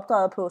blevet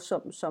opdraget på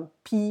som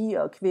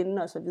pige og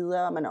kvinde og så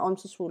videre, og man er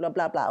omsorgsfuld og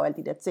bla bla og alle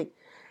de der ting.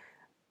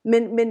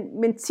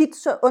 Men tit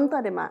så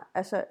undrer det mig,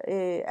 altså,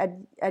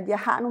 at jeg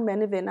har nogle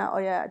mandevenner,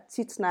 og jeg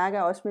tit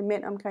snakker også med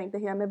mænd omkring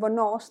det her, med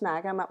hvornår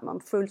snakker man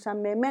om følelser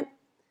med mænd.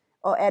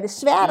 Og er det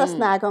svært at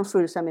snakke om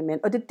følelser med mænd?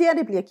 Og det er der,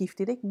 det bliver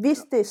giftigt, ikke? Hvis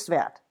det er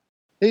svært.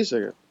 Helt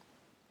sikkert.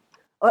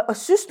 Og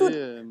synes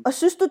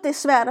du, det er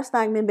svært at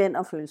snakke med mænd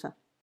om følelser?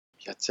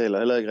 Jeg taler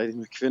heller ikke rigtig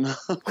med kvinder.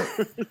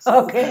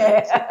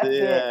 Okay.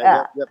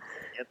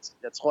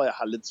 Jeg tror, jeg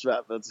har lidt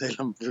svært ved at tale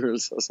om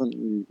følelser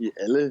sådan i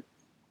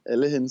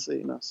alle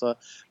henseender. Så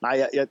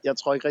nej, jeg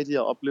tror ikke rigtig,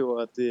 jeg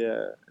oplever, at det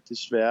er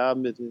sværere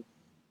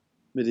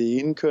med det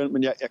ene køn.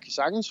 Men jeg kan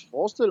sagtens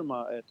forestille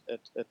mig,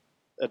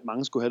 at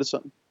mange skulle have det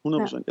sådan. 100%.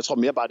 Ja. Jeg tror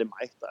mere bare, det er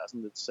mig, der er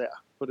sådan lidt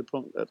sær på det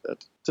punkt.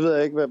 Det ved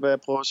jeg ikke, hvad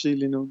jeg prøver at sige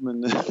lige nu.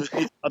 Men,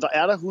 og der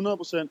er der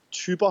 100%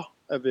 typer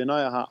af venner,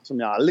 jeg har, som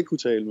jeg aldrig kunne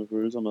tale med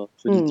følelser med.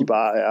 Fordi de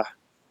bare er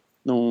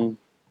nogle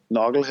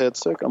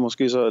knuckleheads, ikke? Og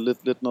måske så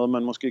lidt noget,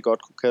 man måske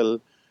godt kunne kalde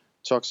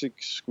toxic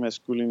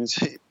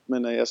maskulinitet.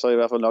 Men jeg så i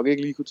hvert fald nok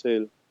ikke lige kunne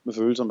tale med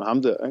følelser med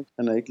ham der, ikke?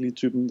 Han er ikke lige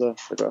typen, der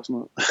gør sådan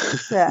noget.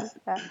 Ja.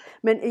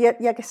 Men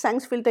jeg kan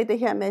sagtens følge dig det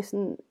her med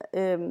sådan,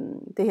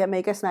 det her med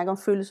ikke at snakke om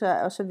følelser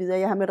og så videre.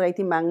 Jeg har mødt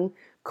rigtig mange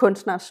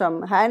kunstnere,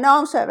 som har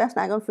enormt svært ved at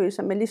snakke om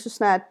følelser, men lige så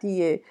snart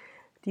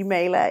de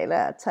maler,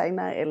 eller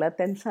tegner, eller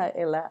danser,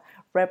 eller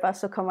rapper,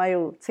 så kommer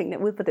jo tingene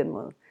ud på den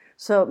måde.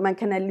 Så man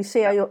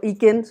kanaliserer jo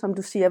igen, som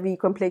du siger, vi er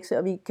komplekse,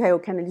 og vi kan jo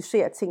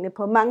kanalisere tingene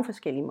på mange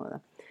forskellige måder.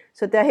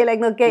 Så der er heller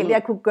ikke noget galt i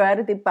at kunne gøre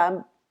det,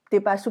 det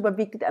er bare super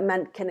vigtigt, at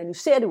man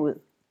kanaliserer det ud.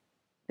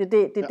 Det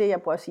er det,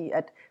 jeg prøver at sige,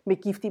 at med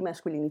giftig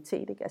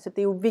maskulinitet, ikke? Altså, det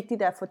er jo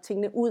vigtigt at få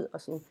tingene ud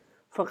og sådan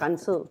få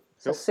renset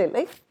sig selv,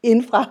 ikke?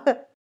 Indfra.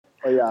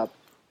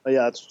 Og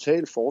jeg er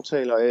totalt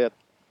fortaler af, at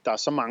der er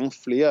så mange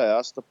flere af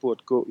os, der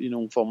burde gå i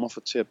nogle former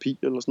for terapi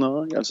eller sådan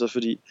noget, ikke? Altså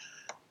fordi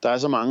der er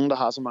så mange, der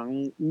har så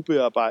mange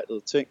ubearbejdede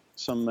ting,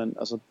 som man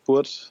altså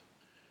burde,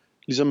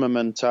 ligesom at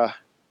man tager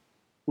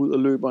ud og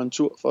løber en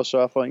tur for at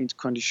sørge for, at ens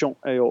kondition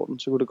er i orden,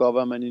 så kunne det godt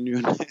være, at man i ny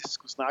og næ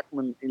skulle snakke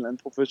med en eller anden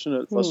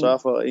professionel for at sørge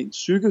for, at ens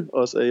psyke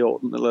også er i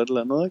orden, eller et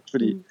eller andet, ikke?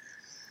 Fordi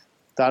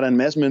der er der en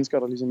masse mennesker,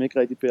 der ligesom ikke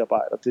rigtig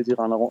bearbejder det, de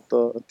render rundt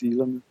og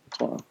dealer med,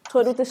 tror jeg.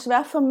 Tror du, det er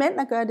svært for mænd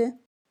at gøre det?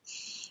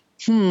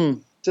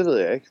 Det ved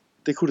jeg ikke.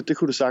 Det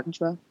kunne det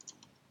sagtens være.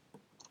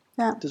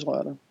 Ja. Det tror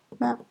jeg da.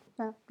 Ja.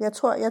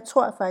 Jeg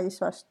tror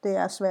faktisk også, det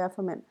er sværere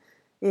for mænd,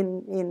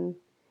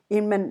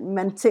 end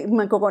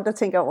man går rundt og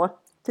tænker over.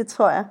 Det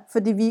tror jeg.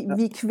 Fordi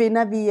vi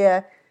kvinder,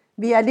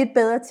 vi er lidt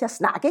bedre til at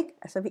snakke, ikke?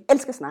 Altså, vi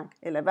elsker snak.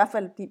 Eller i hvert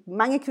fald,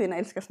 mange kvinder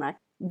elsker snak.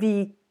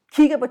 Vi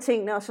kigger på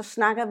tingene, og så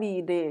snakker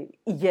vi det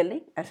ihjel,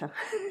 ikke? Altså.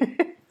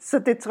 Så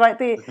det tror jeg,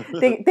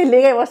 det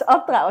ligger i vores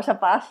opdragelse at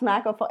bare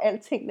snakke og få alle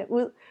tingene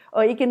ud.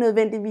 Og ikke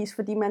nødvendigvis,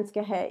 fordi man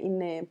skal have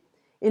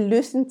en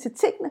løsning til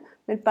tingene,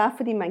 men bare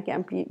fordi man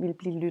gerne vil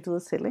blive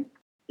lyttet til, ikke?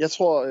 Jeg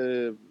tror,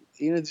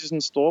 en af de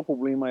sådan store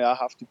problemer, jeg har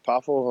haft i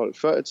parforhold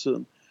før i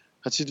tiden,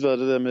 har tit været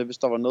det der med, hvis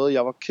der var noget,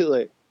 jeg var ked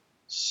af,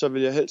 så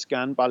ville jeg helst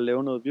gerne bare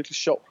lave noget virkelig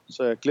sjovt,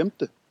 så jeg glemte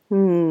det.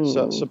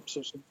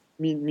 Så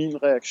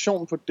min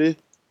reaktion på det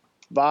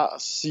var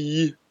at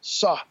sige,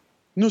 så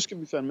nu skal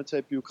vi fandme tage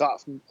i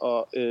biografen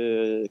og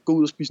gå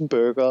ud og spise en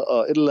burger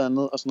og et eller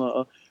andet og sådan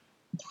noget.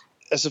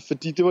 Altså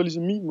fordi det var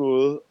ligesom min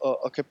måde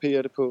at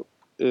kapere det på,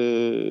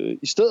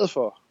 i stedet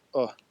for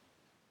at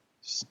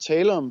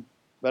tale om,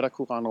 hvad der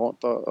kunne rende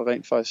rundt og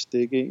rent faktisk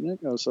stikke en,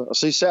 ikke? Altså, og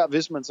så især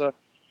hvis man så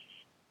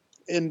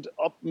endte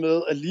op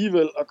med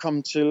alligevel at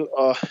komme til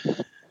at,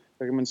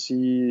 hvad kan man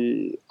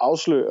sige,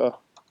 afsløre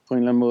på en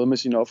eller anden måde med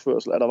sin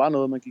opførsel, at der var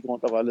noget, man gik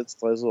rundt og var lidt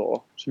stresset over.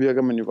 Så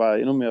virker man jo bare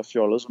endnu mere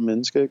fjollet som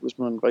menneske, ikke? Hvis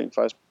man rent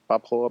faktisk bare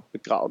prøver at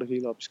begrave det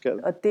hele op i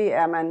skallen. Og det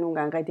er man nogle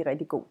gange rigtig,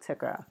 rigtig god til at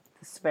gøre,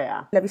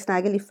 desværre. Lad vi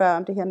snakke lige før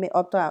om det her med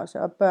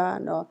opdragelse og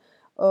børn,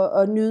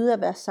 og nyde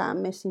at være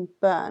sammen med sine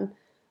børn.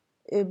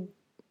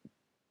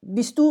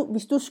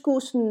 Hvis du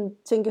skulle sådan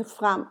tænke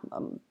frem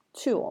om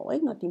 20 år,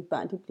 ikke, når dine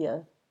børn de bliver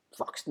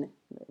voksne,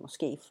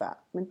 måske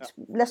før, men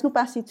lad os nu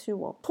bare sige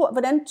 20 år.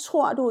 Hvordan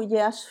tror du,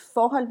 jeres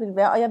forhold vil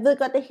være? Og jeg ved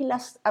godt, det er helt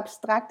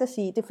abstrakt at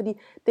sige det, fordi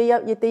det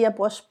jeg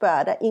bruger at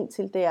spørge dig ind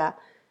til, det er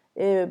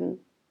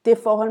det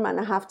forhold, man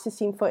har haft til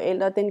sine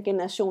forældre, den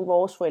generation,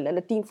 vores forældre,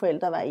 eller dine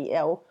forældre var i,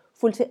 er jo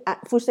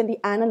fuldstændig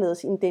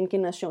anderledes end den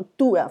generation,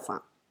 du er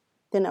fra.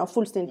 Den er jo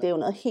fuldstændig, det er jo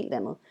noget helt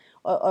andet.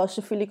 Og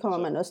selvfølgelig kommer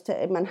man også til,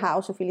 at man har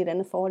jo selvfølgelig et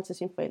andet forhold til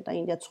sine forældre,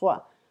 end jeg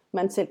tror,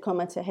 man selv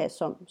kommer til at have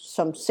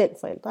som selv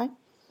forældre, ikke?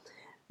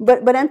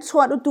 Hvordan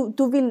tror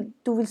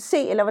du vil se,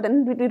 eller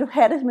hvordan vil du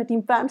have det med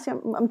dine børn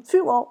om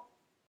 20 år?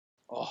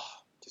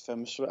 Det er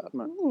fandme svært,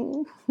 mand.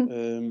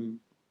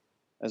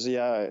 Altså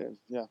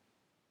jeg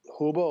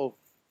håber jo,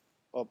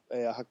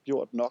 at jeg har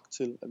gjort nok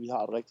til, at vi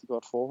har et rigtig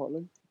godt forhold,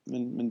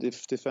 ikke? Men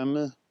det er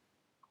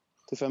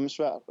fandme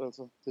svært,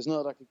 altså. Det er sådan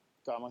noget, der kan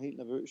gøre mig helt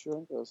nervøs,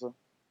 jo, ikke? Altså,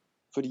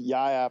 fordi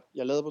jeg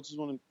lavede på et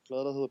tidspunkt en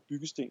plade, der hedder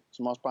Byggesten,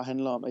 som også bare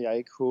handler om, at jeg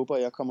ikke håber,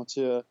 at jeg kommer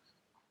til at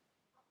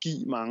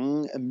give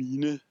mange af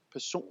mine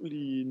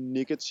personlige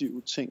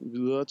negative ting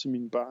videre til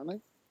mine børn,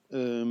 ikke?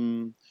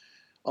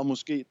 Og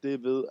måske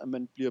det ved, at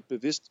man bliver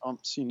bevidst om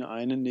sine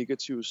egne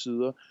negative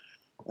sider,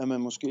 at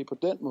man måske på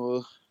den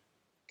måde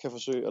kan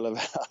forsøge at lade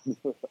være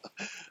med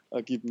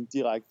at give dem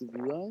direkte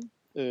videre,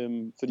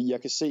 ikke? Fordi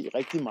jeg kan se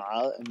rigtig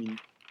meget af min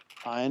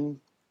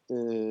egen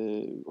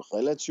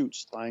relativt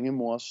strenge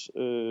mors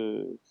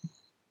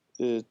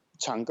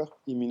tanker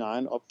i min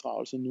egen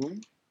opdragelse nu,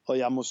 og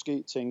jeg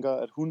måske tænker,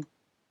 at hun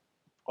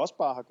også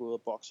bare har gået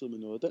og bokset med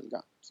noget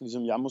dengang, så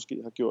ligesom jeg måske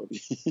har gjort i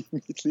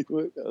mit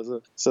liv, ikke? Altså,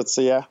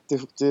 så ja,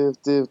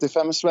 det er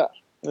fandme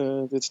svært.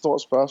 Det er et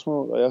stort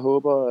spørgsmål, og jeg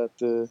håber,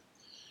 at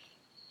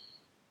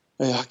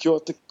jeg har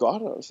gjort det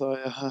godt. Altså,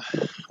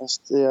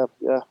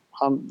 jeg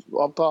har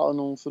opdraget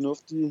nogle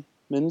fornuftige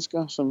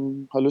mennesker,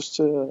 som har lyst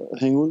til at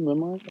hænge ud med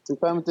mig. Det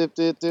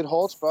er et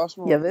hårdt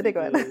spørgsmål. Jeg ved det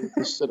godt.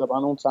 Det sætter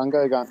bare nogle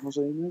tanker i gang hos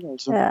en, ikke?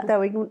 Altså. Ja, der er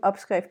jo ikke nogen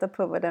opskrifter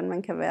på, hvordan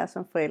man kan være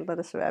som forældre,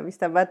 desværre. Hvis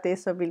der var det,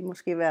 så ville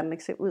måske verden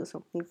ikke se ud,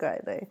 som den gør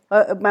i dag.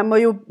 Og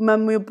man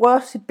må jo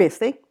bruge sit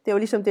bedste, ikke? Det er jo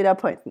ligesom det, der er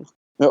pointen.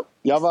 Jo,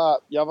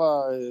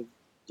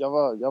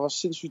 jeg var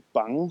sindssygt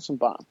bange som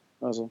barn.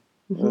 Altså.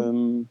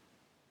 Mm-hmm.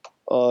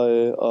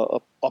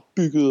 Og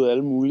opbyggede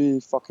alle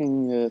mulige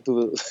fucking, du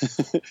ved,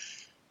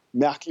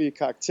 mærkelige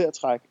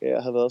karaktertræk af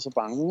at have været så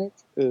bange,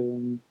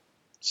 ikke?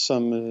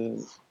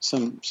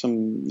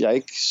 Som jeg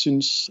ikke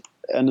synes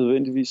er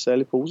nødvendigvis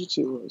særlig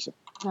positive, altså.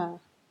 Ja.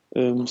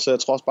 Så jeg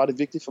tror også bare, det er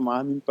vigtigt for mig,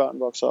 at mine børn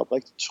vokser op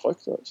rigtig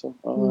trygt, altså,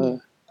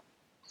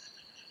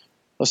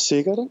 og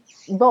sikkert,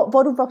 ikke?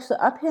 Hvor du voksede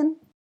op hen?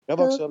 Jeg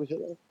voksede op i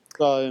Hellerup.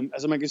 Så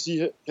altså man kan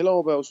sige,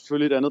 Hellerup er jo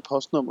selvfølgelig et andet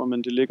postnummer,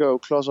 men det ligger jo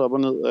klods op og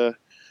ned af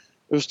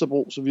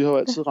Østerbro, så vi har jo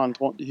altid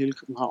rendt rundt i hele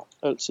København,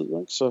 altid,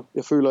 ikke? Så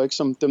jeg føler ikke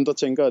som dem, der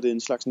tænker, at det er en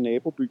slags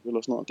naboby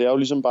eller sådan noget. Det er jo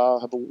ligesom bare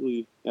at have boet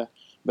i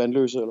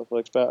Vandløse eller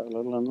Frederiksberg eller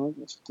et eller andet,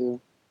 ikke? Altså,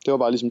 det var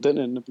bare ligesom den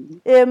ende af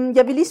byen.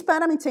 Jeg vil lige spørge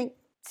dig om en ting.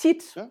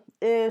 Tit,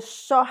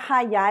 så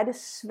har jeg det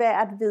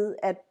svært ved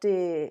at,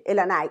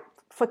 eller nej,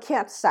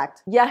 forkert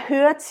sagt. Jeg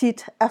hører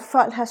tit, at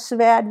folk har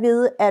svært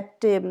ved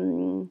at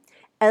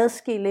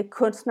adskille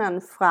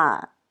kunstneren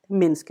fra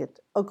mennesket.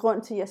 Og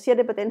grund til, at jeg siger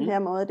det på den her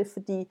måde, det er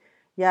fordi,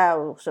 jeg er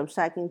jo som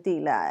sagt en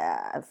del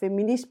af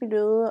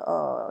feministmiljøet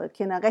og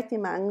kender rigtig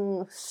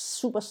mange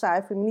super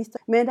seje feminister.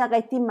 Men der er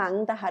rigtig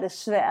mange, der har det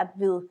svært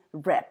ved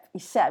rap,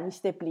 især hvis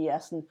det bliver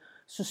sådan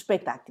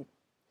suspektagtigt.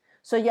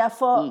 Så jeg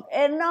får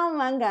enormt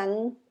mange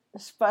gange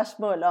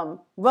spørgsmål om,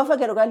 hvorfor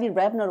kan du godt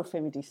lide rap, når du er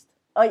feminist?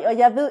 Og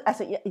jeg ved,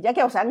 altså jeg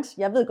kan jo sagtens,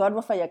 jeg ved godt,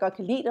 hvorfor jeg godt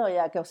kan lide det, og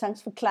jeg kan jo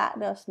sagtens forklare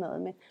det og sådan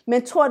noget med.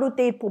 Men tror du,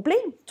 det er et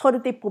problem? Tror du,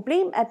 det er et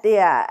problem, at det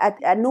er,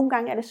 at nogle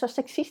gange er det så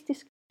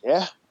sexistisk?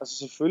 Ja, altså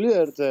selvfølgelig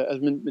er det da,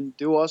 altså, men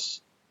det er jo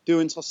også, det er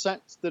jo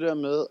interessant det der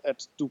med,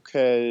 at du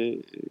kan,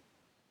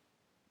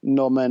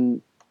 når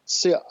man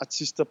ser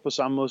artister på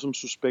samme måde som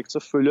Suspekt, så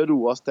følger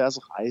du også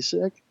deres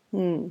rejse,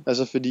 ikke?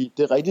 Altså fordi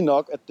det er rigtigt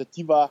nok, at da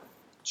de var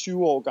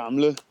 20 år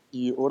gamle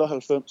i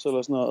 98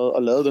 eller sådan noget,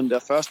 og lavede den der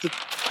første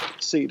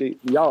CD,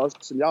 jeg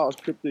har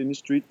også købt det inde i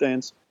Street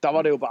Dance, der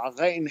var det jo bare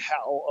ren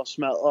herv og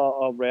smadre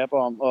og rapper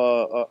om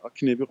og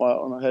knippe i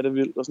røven og have det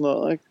vildt og sådan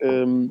noget,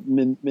 ikke?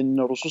 Men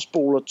når du så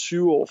spoler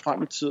 20 år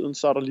frem i tiden,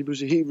 så er der lige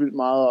pludselig helt vildt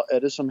meget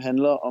af det, som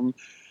handler om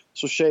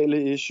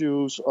sociale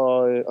issues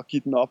og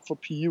give den op for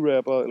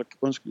pigerapper eller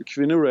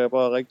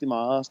kvinderapper rigtig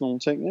meget og sådan nogle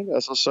ting, ikke?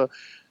 Altså så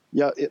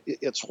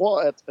jeg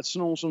tror at sådan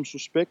nogle som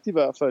Suspekt i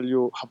hvert fald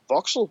jo har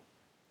vokset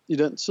i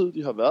den tid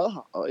de har været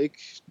her, og ikke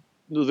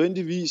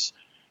nødvendigvis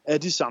er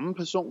de samme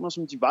personer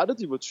som de var da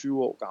de var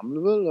 20 år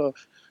gamle, vel?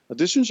 Og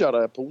det synes jeg der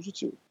er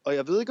positivt. Og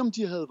jeg ved ikke om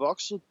de havde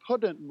vokset på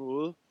den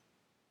måde,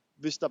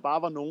 hvis der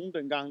bare var nogen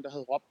dengang der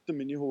havde råbt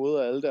dem ind i hovedet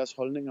og alle deres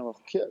holdninger var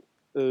forkert.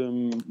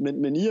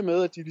 Men i og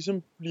med, at de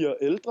ligesom bliver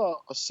ældre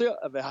og ser,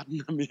 at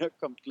verden er mere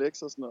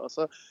kompleks og sådan noget, og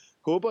så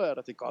håber jeg, at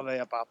det kan godt være, at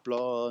jeg bare blå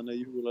og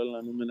naiv eller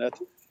andet, men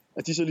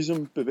at de så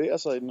ligesom bevæger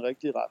sig i den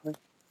rigtige retning.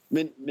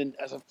 Men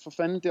altså, for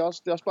fanden, det er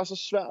også bare så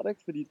svært,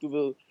 ikke? Fordi du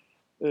ved,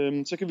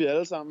 så kan vi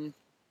alle sammen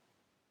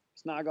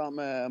snakke om,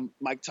 at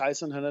Mike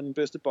Tyson, han er den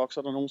bedste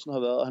bokser, der nogensinde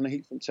har været, og han er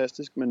helt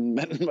fantastisk, men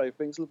manden var i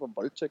fængsel for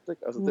voldtægt,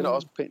 ikke? Altså, det er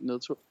også pænt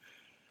nedtur.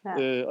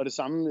 Ja. Og det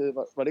samme,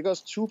 var det ikke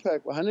også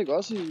Tupac? Var han ikke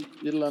også i et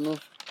eller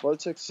andet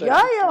voldtægtssag?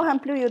 Jo, han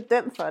blev jo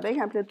dømt for det, ikke?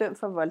 Han blev dømt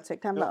for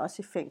voldtægt. Han var også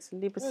i fængsel,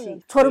 lige præcis. Ja.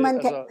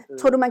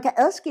 Tror du, man kan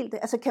adskille det?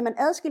 Altså, kan man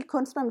adskille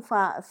kunstneren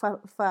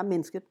fra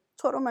mennesket?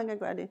 Tror du, man kan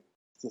gøre det?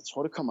 Jeg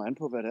tror, det kommer an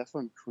på, hvad det er for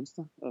en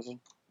kunstner. Altså,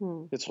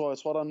 jeg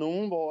tror, der er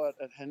nogen, hvor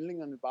at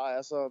handlingerne bare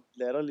er så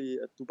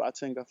latterlige, at du bare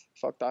tænker,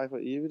 fuck dig for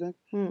evigt,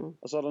 ikke?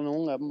 Og så er der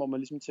nogle af dem, hvor man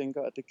ligesom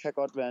tænker, at det kan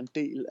godt være en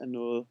del af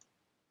noget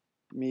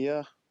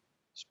mere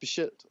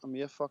specielt og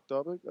mere fucked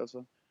up, ikke?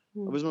 Altså,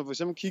 og hvis man for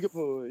eksempel kigger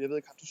på, jeg ved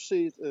ikke, har du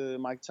set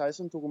Mike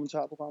Tyson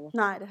dokumentarprogrammer?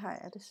 Nej, det har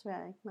jeg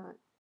desværre ikke, nej.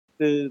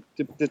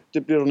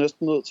 Det bliver du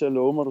næsten nødt til at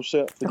love mig, du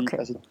ser, fordi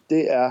altså,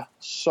 det er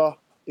så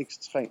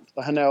ekstremt.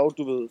 Og han er jo,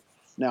 du ved,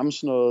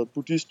 nærmest noget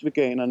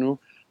buddhist-veganer nu,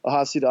 og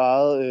har sit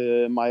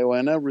eget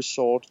marijuana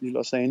resort i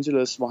Los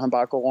Angeles, hvor han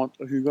bare går rundt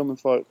og hygger med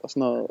folk og sådan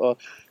noget,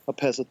 og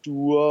passer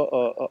duer,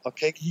 og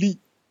kan ikke lide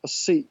at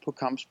se på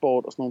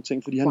kampsport og sådan nogle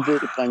ting, fordi han ved,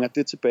 det bringer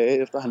det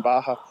tilbage, efter han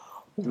bare har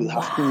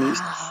haft den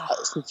mest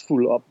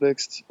rædselsfulde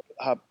opvækst,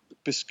 har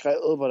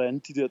beskrevet, hvordan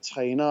de der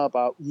trænere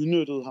bare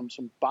udnyttede ham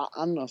som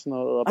barn og sådan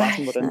noget, og bare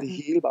sådan, hvordan det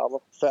hele bare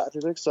var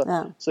forfærdeligt, ikke?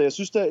 Så jeg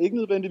synes da ikke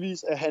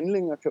nødvendigvis, at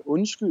handlinger kan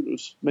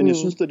undskyldes, men jeg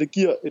synes, at det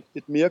giver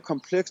et mere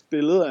komplekst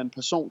billede af en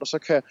person, der så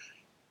kan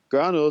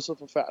gøre noget så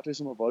forfærdeligt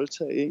som at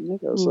voldtage en,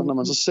 ikke? Altså, når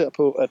man så ser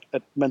på,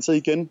 at man så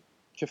igen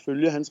kan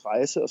følge hans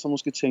rejse, og så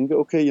måske tænke,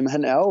 okay, jamen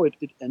han er jo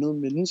et andet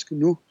menneske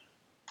nu,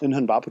 end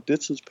han var på det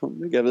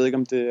tidspunkt, ikke? Jeg ved ikke,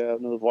 om det er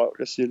noget vrøvl,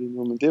 jeg siger lige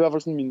nu, men det er i hvert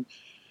fald sådan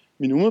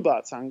min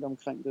umiddelbare tanke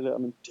omkring det der,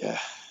 men ja,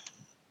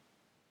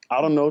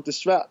 I don't know, det er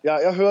svært.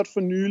 Jeg hørte for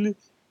nylig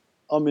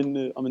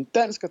om en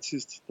dansk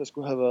artist, der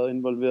skulle have været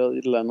involveret i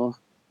et eller andet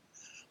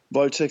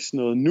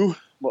voldtægtsnøde nu,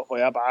 hvor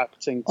jeg bare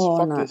tænkte,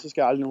 fuck det, så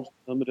skal jeg aldrig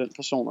noget med den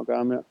person at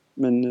gøre mere.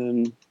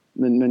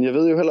 Men jeg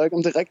ved jo heller ikke,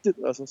 om det er rigtigt,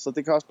 altså, så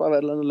det kan også bare være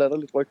et eller andet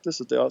latterligt rygte,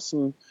 så det er også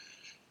sådan,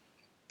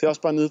 det er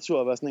også bare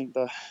nedtur at være sådan en,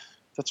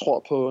 der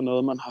tror på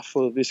noget, man har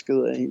fået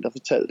visket af en, der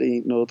fortalte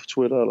en noget på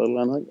Twitter eller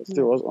noget andet. Altså, det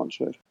er jo også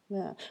åndssvagt.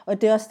 Ja.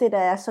 Og det er også det, der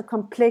er så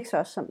kompleks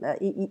også, som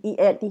i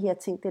alle de her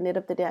ting. Det er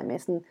netop det der med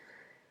sådan,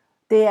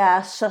 det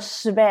er så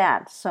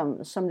svært,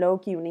 som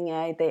lovgivning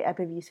er i dag, at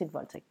bevise et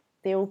voldtægt.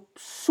 Det er jo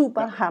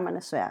super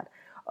hammerende svært.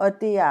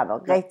 Og det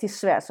er rigtig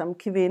svært som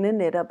kvinde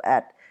netop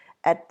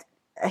at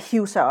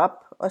hive sig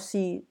op og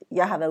sige,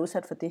 jeg har været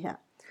udsat for det her.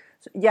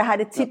 Så jeg har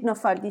det tit, når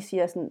folk de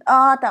siger sådan,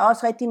 der er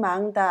også rigtig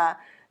mange,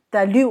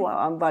 der lyver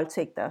om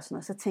voldtægter og sådan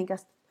noget. Så tænker jeg,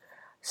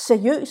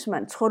 seriøst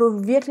mand, tror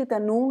du virkelig, der er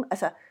nogen,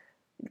 altså,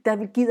 der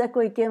vil give at gå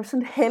igennem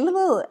sådan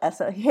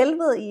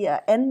helvede i at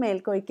anmelde,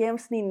 gå igennem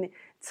sådan en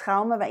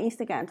trauma hver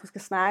eneste gang, du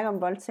skal snakke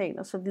om voldtægt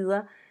og så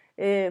videre.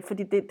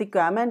 Fordi det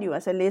gør man jo,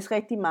 altså jeg læser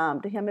rigtig meget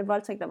om det her med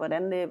voldtægt, og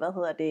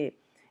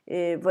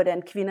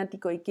hvordan kvinder de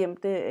går igennem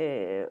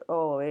det,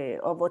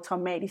 og hvor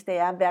traumatisk det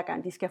er, hver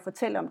gang de skal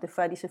fortælle om det,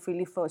 før de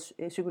selvfølgelig får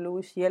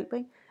psykologisk hjælp,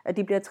 ikke? At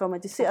de bliver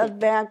traumatiseret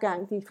hver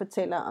gang de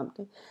fortæller om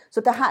det.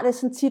 Så der har det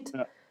sådan tit,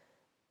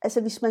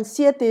 altså hvis man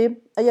siger det,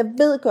 og jeg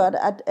ved godt,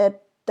 at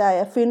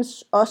der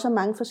findes også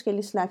mange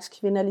forskellige slags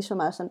kvinder, lige så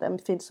meget som der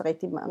findes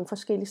rigtig mange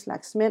forskellige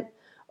slags mænd,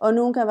 og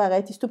nogle kan være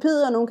rigtig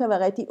stupide, og nogle kan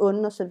være rigtig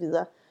onde og så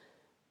videre.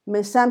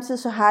 Men samtidig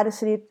så har det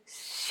sådan lidt,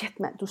 shit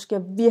mand, du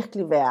skal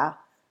virkelig være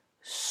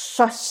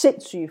så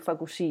sindssyg for at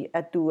kunne sige,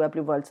 at du er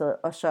blevet voldtaget,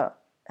 og så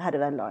har det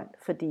været en løgn.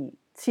 Fordi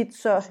tit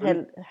så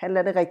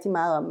handler det rigtig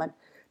meget om, at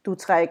du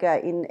trækker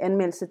en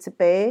anmelding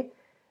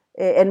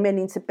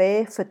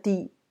tilbage,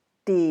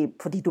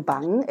 fordi du er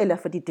bange, eller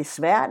fordi det er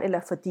svært, eller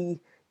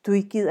fordi du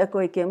ikke gider at gå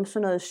igennem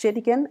sådan noget shit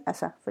igen,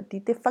 altså, fordi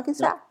det er fucking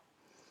svært.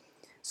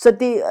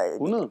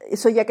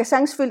 Så jeg kan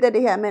sagtens følge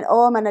det her, men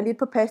man er lidt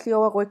påpasselig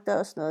over rygter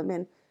og sådan noget,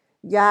 men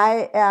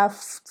jeg er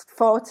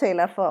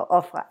fortaler for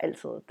ofre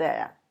altid, der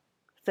er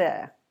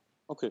jeg.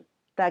 Okay.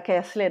 Der kan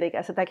jeg slet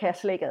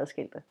ikke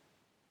adskille det.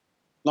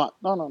 Nej.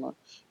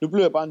 Nu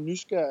bliver jeg bare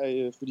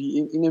nysgerrig, fordi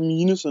en af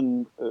mine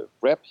sådan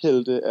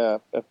rap-helte er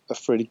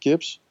Freddie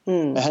Gibbs.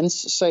 Er hans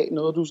sag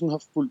noget, du sådan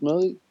har fulgt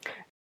med i?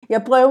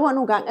 Jeg prøver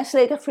nogle gange at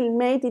slet ikke at følge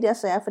med i de der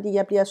sager, fordi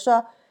jeg bliver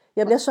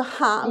så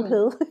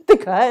harmpet.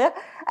 Det gør jeg.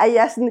 At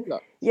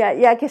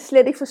jeg kan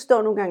slet ikke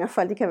forstå nogle gange, at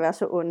folk de kan være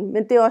så onde.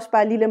 Men det er også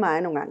bare lille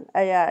mig nogle gange.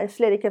 At jeg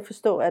slet ikke kan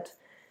forstå, at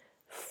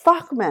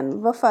fuck man,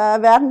 hvorfor er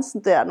verden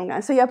sådan der nogle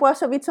gange? Så jeg prøver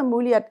så vidt som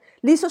muligt, at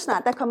lige så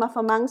snart der kommer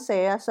for mange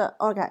sager, så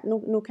okay,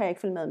 nu kan jeg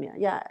ikke følge med mere.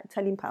 Jeg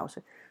tager lige en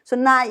pause. Så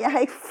nej, jeg har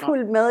ikke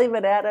fulgt med i,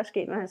 hvad der er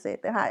sket med hans sag.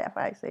 Det har jeg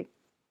faktisk ikke.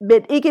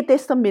 Men ikke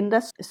desto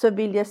mindre, så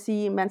vil jeg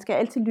sige, man skal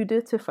altid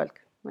lytte til folk.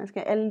 Man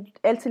skal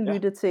altid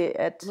lytte til,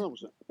 at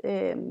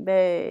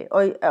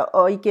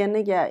og igen,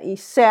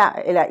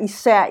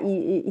 især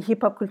i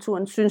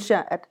hiphopkulturen, synes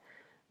jeg, at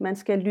man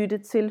skal lytte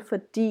til,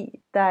 fordi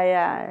der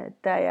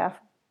er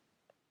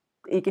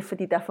ikke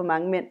fordi der er for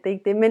mange mænd, det er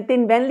ikke det, men det er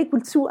en vanlig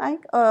kultur,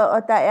 ikke?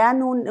 Og der er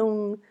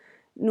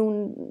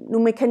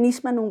nogle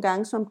mekanismer nogle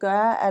gange, som gør,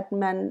 at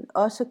man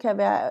også kan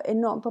være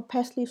enormt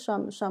påpasselig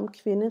som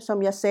kvinde.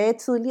 Som jeg sagde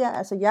tidligere,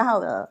 altså jeg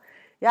har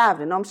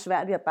haft enormt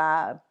svært ved at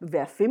bare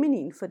være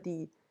feminin,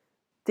 fordi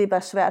det var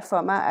svært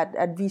for mig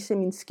at vise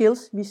mine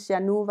skills, hvis jeg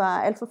nu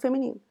var alt for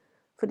feminin.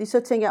 Fordi så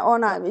tænker jeg,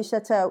 nej, hvis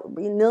jeg tager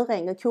en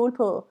nedringet kjole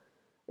på,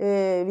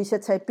 hvis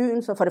jeg tager i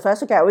byen, så for det første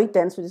så kan jeg jo ikke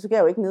danse, fordi så kan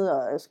jeg jo ikke ned,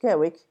 og så kan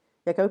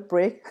jeg kan jo ikke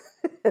break.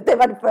 Det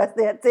var det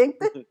første, jeg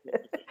tænkte,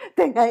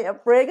 dengang jeg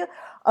breakede.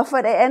 Og for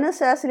det andet,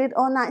 så er jeg så lidt,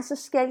 nej, så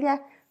skal jeg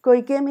gå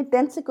igennem et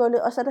dansegulv,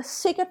 og så er der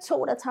sikkert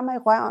 2, der tager mig i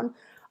røven,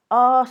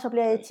 og så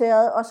bliver jeg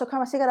irriteret, og så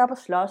kommer jeg sikkert op og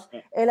slås,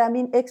 eller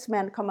min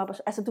eksmand kommer op og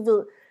slås. Altså du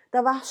ved, der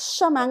var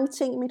så mange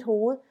ting i mit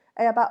hoved,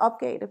 at jeg bare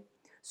opgav det.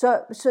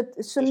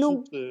 Så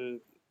nu...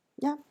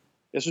 Ja.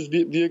 Jeg synes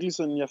virkelig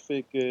sådan, jeg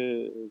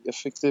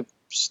fik det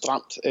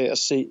stramt af at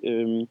se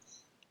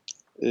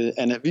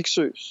Anna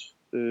Viksøs,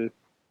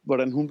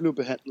 hvordan hun blev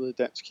behandlet i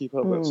dansk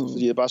hiphop, altså,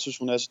 fordi jeg bare synes,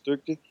 hun er så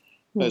dygtig.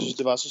 Og jeg synes,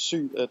 det var så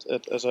sygt,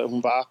 at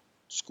hun bare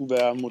skulle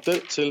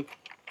være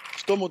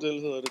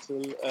stormodel hedder det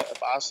til, at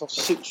bare så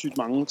sindssygt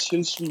mange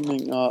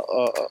tilsvininger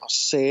og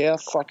sager,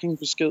 fucking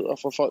beskeder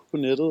fra folk på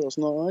nettet og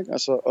sådan noget, ikke?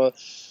 Altså,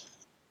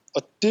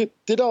 og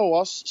det der jo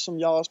også, som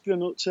jeg også bliver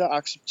nødt til at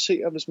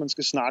acceptere, hvis man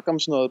skal snakke om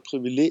sådan noget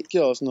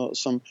privilegier og sådan noget,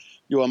 som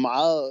jo er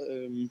meget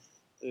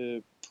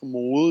på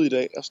mode i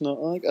dag og sådan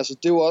noget, ikke? Altså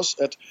det er jo også,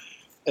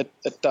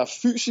 at der er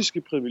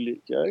fysiske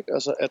privilegier, ikke?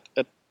 Altså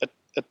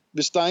at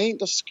hvis der er en,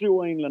 der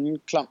skriver en eller anden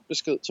klam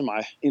besked til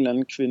mig, en eller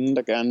anden kvinde,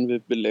 der gerne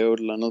vil lave et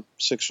eller andet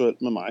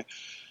seksuelt med mig,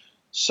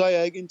 så er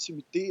jeg ikke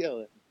intimideret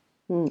af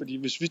det. Fordi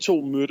hvis vi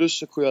to mødtes,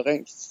 så kunne jeg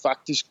rent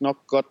faktisk nok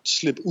godt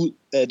slippe ud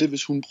af det,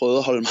 hvis hun prøvede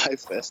at holde mig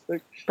fast,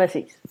 ikke?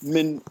 Præcis.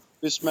 Men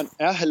hvis man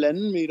er 1,5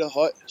 meter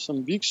høj,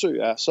 som Viksø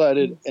er, så er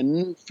det en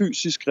anden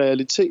fysisk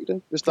realitet,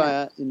 ikke? Hvis der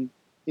er en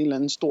eller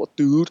anden stor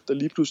dude, der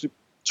lige pludselig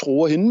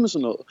tror hende med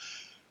sådan noget,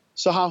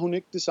 så har hun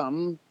ikke de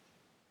samme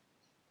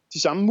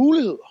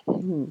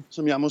muligheder,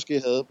 som jeg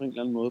måske havde på en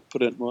eller anden måde, på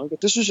den måde.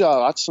 Og det synes jeg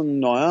er ret sådan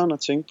nøjeren at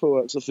tænke på,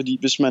 altså, fordi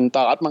hvis der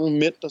er ret mange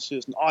mænd, der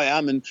siger sådan,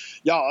 ja, men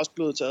jeg er også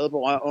blevet taget på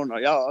røven,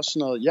 og jeg er også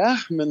sådan noget, ja,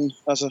 men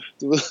altså,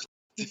 du ved,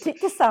 det er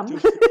det samme.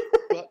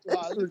 Du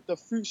har aldrig der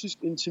fysisk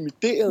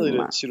intimideret i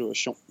den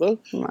situation, vel?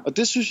 Og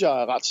det synes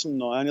jeg er ret sådan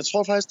nøjeren. Jeg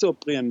tror faktisk, det var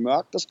Brian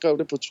Mørk, der skrev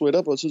det på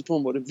Twitter på et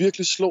tidspunkt, hvor det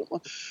virkelig slog mig,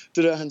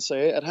 det der han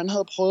sagde, at han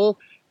havde prøvet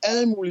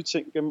alle mulige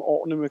ting gennem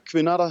årene med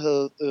kvinder, der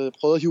havde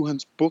prøvet at hive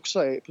hans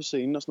bukser af på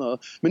scenen og sådan noget.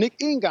 Men ikke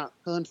engang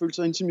havde han følt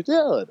sig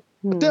intimideret af det.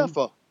 Og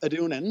derfor er det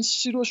jo en anden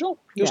situation.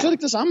 Det er jo slet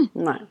ikke det samme.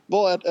 Nej.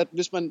 Hvor at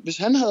hvis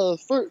han havde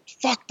følt,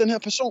 fuck, den her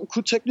person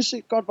kunne teknisk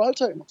set godt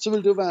voldtage mig, så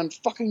ville det jo være en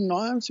fucking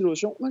nøjeren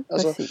situation, ikke?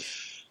 Altså,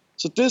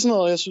 så det er sådan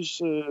noget, jeg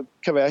synes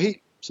kan være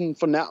helt sådan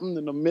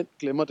fornærmende, når mænd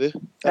glemmer det.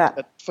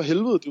 At for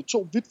helvede, det er jo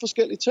 2 vidt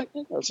forskellige ting,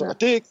 ikke? Altså,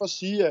 og det er ikke for at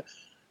sige, at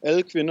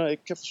alle kvinder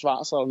ikke kan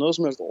forsvare sig eller noget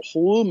som helst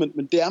overhovedet,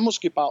 men det er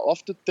måske bare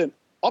ofte den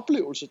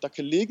oplevelse, der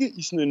kan ligge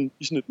i sådan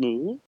et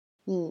møde.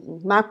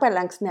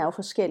 Magtbalancen er jo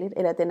forskelligt,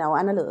 eller den er jo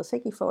anderledes,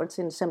 ikke, i forhold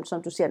til,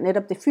 som du siger,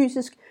 netop det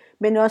fysisk,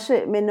 men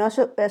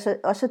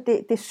også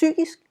det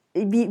psykisk.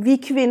 Vi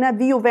kvinder,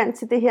 vi er jo vant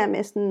til det her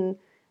med sådan,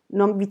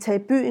 når vi tager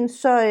i byen,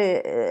 så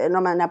når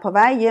man er på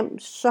vej hjem,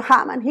 så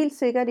har man helt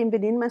sikkert en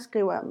veninde,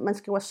 man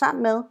skriver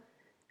sammen med,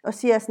 og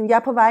siger sådan, jeg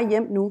er på vej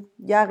hjem nu,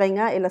 jeg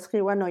ringer eller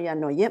skriver, når jeg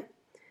når hjem.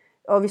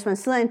 Og hvis man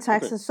sidder i en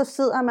taxa, så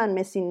sidder man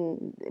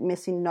med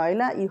sine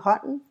nøgler i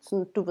hånden.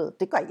 Sådan, du ved,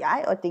 det gør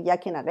jeg, og jeg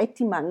kender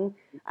rigtig mange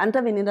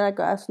andre veninder, der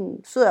gør sådan,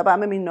 sidder jeg bare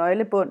med min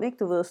nøglebund, ikke?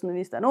 Du ved, sådan,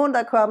 hvis der er nogen,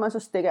 der kommer, så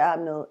stikker jeg ham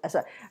ned.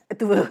 Altså,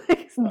 du ved,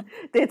 ikke? Sådan,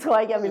 det tror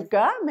jeg ikke, jeg vil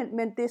gøre,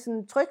 men det er sådan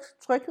en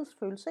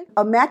tryghedsfølelse, ikke?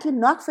 Og mærkeligt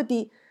nok,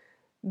 fordi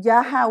jeg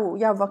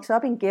er vokset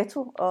op i en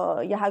ghetto,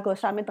 og jeg har gået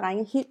sammen med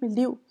drenge helt mit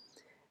liv.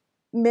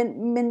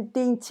 Men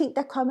det er en ting,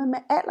 der kommer med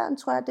alderen,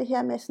 tror jeg, det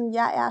her med, sådan,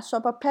 jeg er så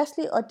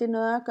påpasselig, og det er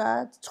noget at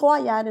gøre, tror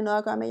jeg, det er noget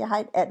at gøre med, at jeg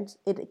har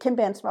et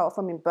kæmpe ansvar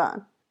for mine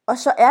børn. Og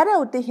så er der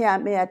jo det her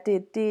med, at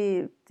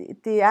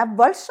det er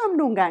voldsomt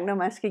nogle gange, når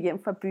man skal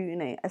hjem fra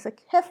byen af. Altså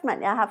kæft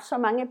mand, jeg har haft så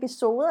mange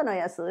episoder, når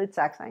jeg sidder i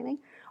taxaen,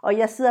 ikke? Og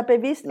jeg sidder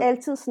bevidst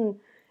altid sådan,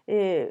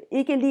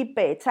 ikke lige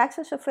bag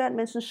taxachaufføren,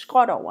 men sådan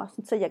skråt over,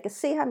 sådan, så jeg kan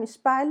se ham i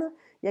spejlet,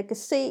 jeg kan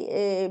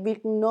se,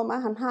 hvilken nummer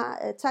han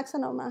har,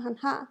 taxanummer han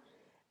har,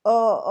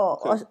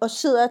 og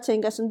sidder og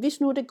tænker sådan,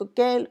 hvis nu det går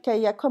galt,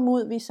 kan jeg komme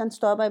ud, hvis han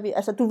stopper.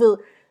 Altså du ved,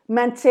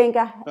 man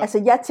tænker,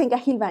 altså jeg tænker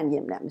hele vejen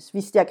hjem nærmest,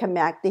 hvis jeg kan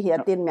mærke det her,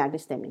 det er en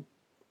mærkelig stemning.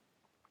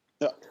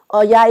 Ja.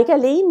 Og jeg er ikke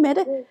alene med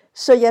det,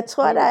 så jeg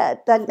tror, der er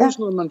sådan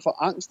noget, man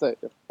får angst af.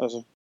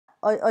 Altså.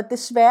 Og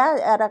desværre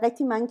er der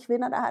rigtig mange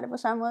kvinder, der har det på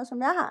samme måde, som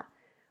jeg har.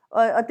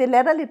 Og det er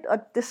latterligt, og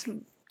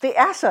det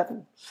er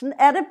sådan. Sådan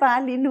er det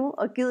bare lige nu,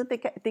 og givet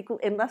det kunne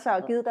ændre sig,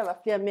 og givet der var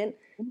flere mænd,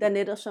 der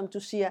netop, som du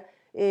siger,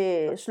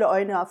 slå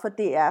øjnene op, for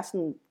det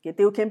er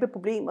jo et kæmpe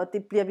problem, og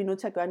det bliver vi nødt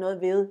til at gøre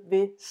noget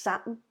ved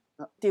sammen.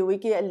 Ja. Det er jo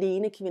ikke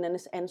alene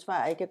kvindernes ansvar,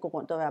 at ikke at gå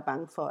rundt og være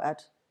bange for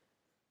at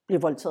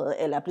blive voldtaget,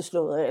 eller blive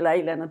slået, eller et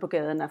eller andet på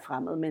gaden af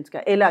fremmede mennesker,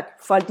 eller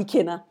folk de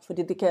kender,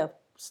 fordi det kan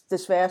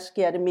desværre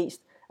sker det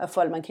mest af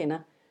folk man kender,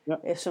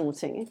 sådan nogle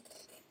ting, ikke?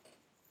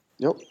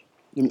 Jo,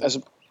 jamen,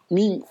 altså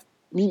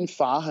min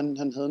far,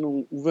 han havde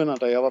nogle uvenner,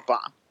 da jeg var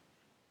barn,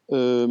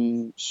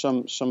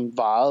 som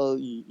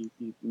varede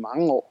i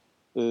mange år,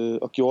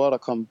 og gjorde, at der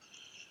kom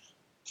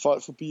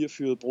folk forbi og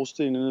fyrede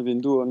brosten ind i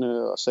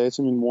vinduerne, og sagde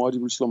til min mor, at de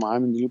ville slå mig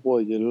og min lillebror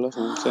ihjel, og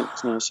sådan nogle ting.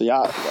 Sådan noget. Så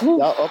jeg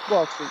er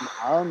opvokset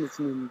meget med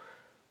sådan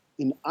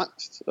en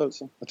angst,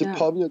 altså. Og det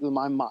påvirkede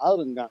mig meget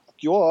dengang, og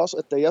gjorde også,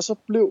 at da jeg så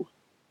blev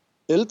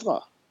ældre,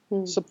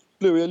 så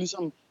blev jeg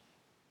ligesom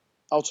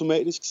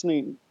automatisk sådan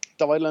en,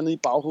 der var et eller andet i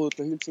baghovedet,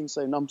 der hele tiden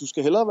sagde, du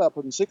skal hellere være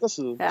på den sikre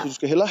side, så du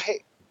skal hellere have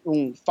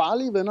nogle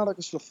farlige venner, der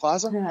kan slå fra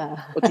sig,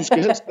 og du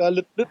skal helst være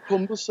lidt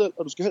pumpet selv,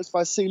 og du skal helst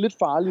faktisk se lidt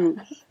farlig ud,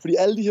 fordi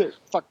alle de her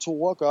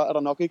faktorer gør, at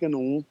der nok ikke er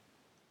nogen,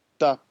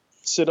 der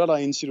sætter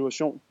dig i en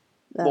situation,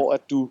 hvor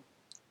at du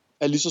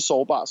er lige så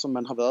sårbar, som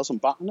man har været som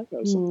barn, ikke?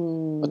 Altså.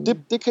 Og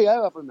det kan jeg i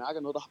hvert fald mærke,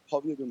 er noget, der har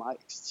påvirket mig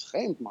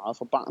ekstremt meget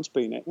fra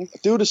barnsben af, ikke? Og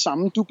det er jo det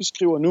samme, du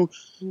beskriver nu,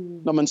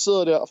 når man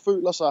sidder der og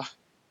føler sig,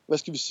 hvad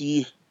skal vi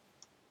sige,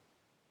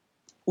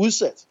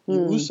 udsat, i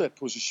en udsat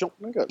position,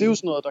 ikke? Det er jo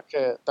sådan noget,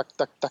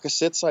 der kan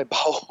sætte sig i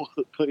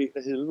baghovedet på en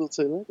af helvede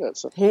til, ikke?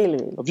 Altså.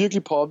 Helt. Og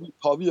virkelig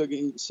påvirke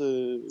ens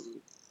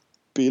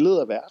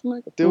billede af verden,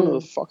 ikke? Og det er jo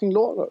noget fucking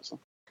lort, altså.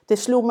 Det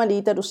slog mig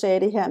lige, da du sagde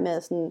det her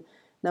med, sådan,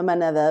 når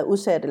man har været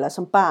udsat, eller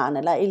som barn,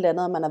 eller et eller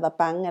andet, man har været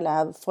bange, eller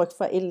har frygt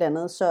for et eller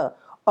andet, så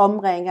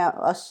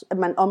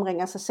man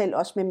omringer sig selv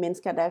også med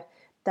mennesker,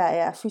 der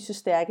er fysisk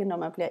stærke, når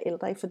man bliver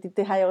ældre, ikke? Fordi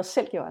det har jeg jo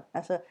selv gjort,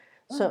 altså.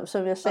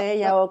 Så jeg sagde,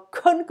 jeg var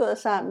kun gået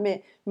sammen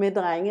med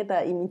drenge,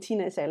 der i min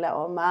teenagealder,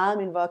 og meget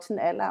min voksen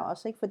alder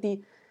også, ikke?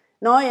 Fordi,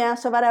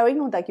 så var der jo ikke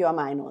nogen, der gjorde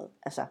mig noget,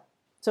 altså.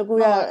 Så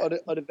kunne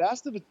og det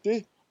værste ved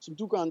det, som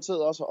du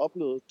garanteret også har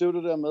oplevet, det er jo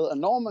det der med, at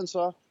når man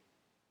så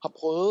har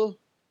prøvet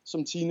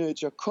som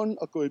teenager kun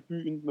at gå i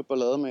byen med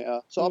ballademager,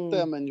 så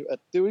opdager man jo, at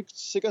det er jo ikke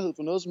sikkerhed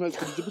for noget som helst,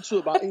 fordi det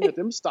betyder bare, at en af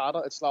dem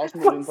starter et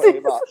slagsmål inden for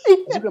A-bar,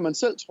 og så bliver man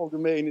selv trukket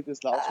med ind i det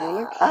slagsmål,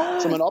 ikke?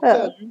 Så man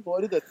opdager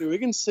lynhurtigt, at det er jo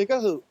ikke en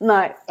sikkerhed,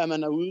 at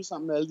man er ude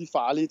sammen med alle de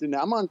farlige. Det er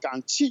nærmere en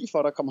garanti for,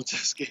 at der kommer til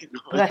at ske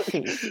noget.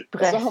 Præcis.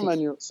 Og så har man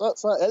jo,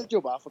 så er alt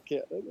jo bare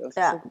forkert, ikke?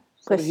 Altså,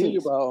 så er det hele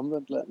jo bare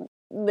omvendt land.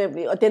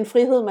 Nemlig, og den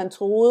frihed, man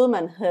troede,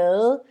 man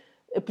havde,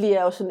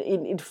 bliver jo sådan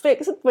en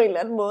fængsel på en eller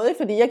anden måde,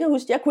 fordi jeg kan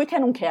huske, jeg kunne ikke have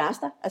nogen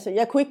kærester, altså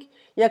jeg kunne ikke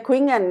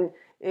engang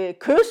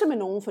kysse med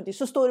nogen, fordi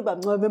så stod det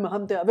bare, hvem er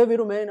ham der, hvad vil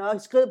du med,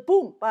 og skrev,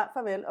 boom, bare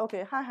farvel,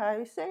 okay, hej,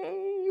 vi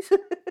ses.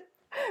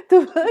 Du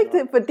ved ikke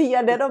det, fordi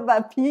jeg netop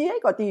var pige,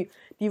 ikke? Og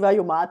de var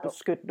jo meget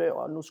beskyttende,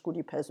 og nu skulle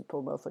de passe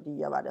på mig, fordi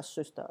jeg var deres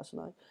søster og sådan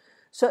noget.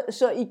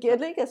 Så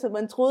igen, ikke? Altså,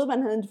 man troede,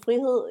 man havde en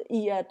frihed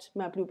i, at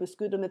man blev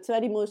beskyttet, men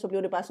tværtimod, så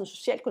blev det bare sådan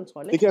social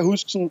kontrol, ikke? Det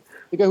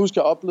kan jeg huske,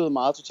 jeg oplevede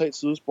meget totalt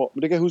sidespor,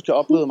 men det kan jeg huske, jeg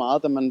oplevede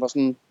meget, da man var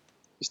sådan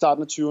i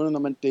starten af 20'erne, når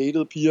man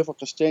datede piger fra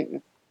Christiania.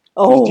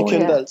 De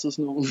kendte altid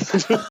sådan nogle.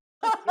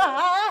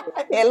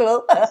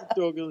 Helvede. Så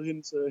dukkede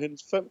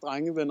hendes 5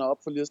 drengevenner op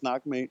for lige at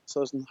snakke med en.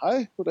 Så sådan,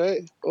 hej,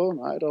 goddag.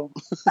 Nej dog.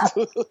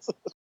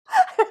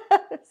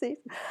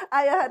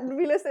 Jeg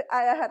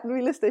har den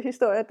vildeste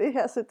historie af det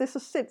her, så det er så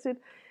sindssygt.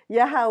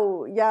 Jeg har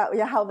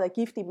jo været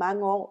gift i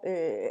mange år,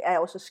 er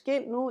jo så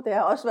skilt nu, det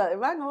har også været i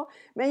mange år,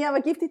 men jeg var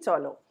gift i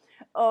 12 år.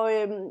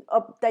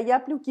 Og da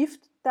jeg blev gift,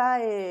 da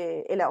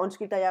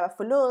jeg var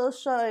forlovet,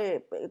 så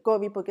går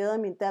vi på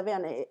gaden, min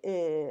daværende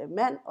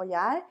mand og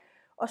jeg,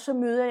 og så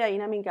møder jeg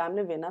en af mine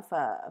gamle venner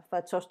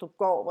fra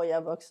Tostrupgård, hvor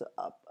jeg voksede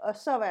op. Og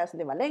så var jeg sådan,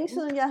 det var længe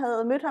siden, jeg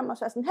havde mødt ham, og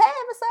så sådan,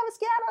 hey, hvad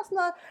sker der? Og sådan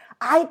noget.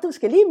 Ej, du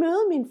skal lige møde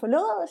min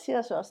forlovede, siger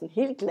jeg så, sådan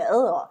helt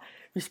glad, og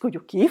vi skulle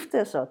jo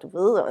giftes, og du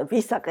ved, og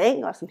vise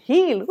ring, og sådan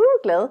helt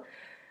glad.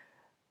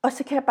 Og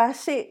så kan jeg bare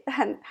se, at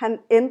han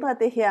ændrer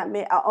det her med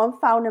at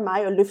omfavne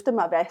mig og løfte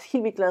mig og være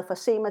helt vildt glad for at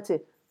se mig til,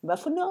 hvad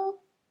for noget?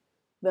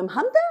 Hvem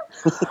ham der?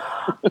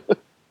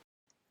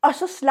 Og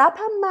så slap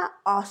han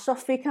mig, og så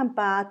fik han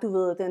bare, du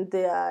ved, den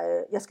der,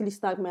 jeg skal lige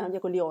snakke med ham,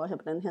 jeg går lige over her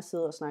på den her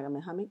side og snakker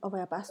med ham, ikke? Og hvor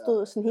jeg bare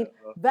stod sådan helt,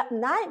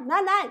 nej,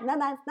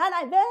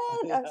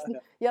 vent, og sådan,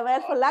 jeg var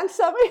alt for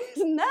langsom,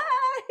 sådan,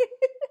 nej.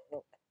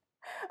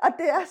 Og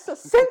det er så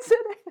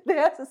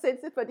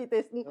sindssygt, fordi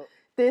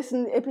det er sådan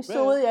en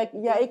episode,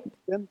 jeg ikke...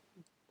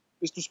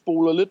 Hvis du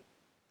spoler lidt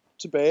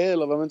tilbage,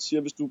 eller hvad man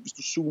siger, hvis du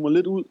zoomer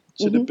lidt ud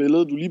til det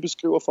billede, du lige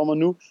beskriver for mig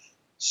nu,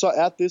 så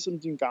er det, som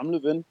din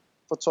gamle ven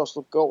fra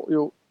Taastrupgaard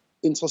jo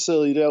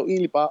interesseret i, det er jo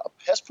egentlig bare at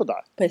passe på dig.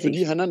 Præcis.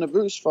 Fordi han er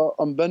nervøs for,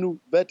 om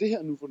hvad er det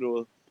her nu for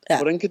noget? Ja.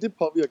 Hvordan kan det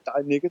påvirke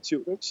dig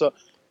negativt? Ikke? Så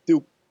det er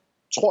jo,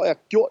 tror jeg,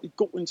 gjort i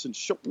god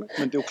intention, ikke?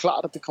 Men det er jo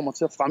klart, at det kommer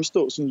til at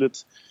fremstå sådan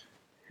lidt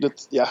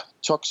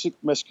toxic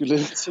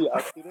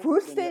masculinity-agtigt.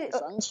 Fuldstændig. Men jeg kan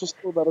sagtens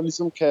forstå, hvad der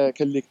ligesom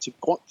kan ligge til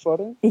grund for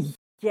det.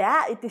 Ja,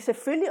 det er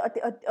selvfølgelig,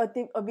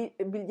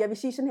 jeg vil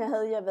sige sådan her,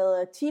 havde jeg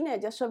været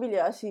teenager, så ville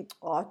jeg også sige,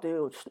 det er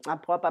jo, jeg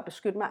prøver bare at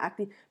beskytte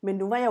mig-agtigt, men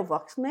nu var jeg jo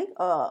voksen, ikke?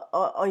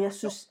 Og jeg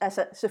synes,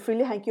 altså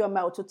selvfølgelig, han gjorde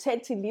mig jo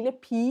totalt til en lille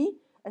pige,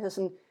 altså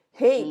sådan,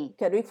 hey,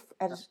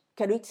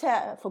 kan du ikke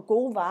tage for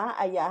gode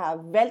varer, at jeg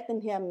har valgt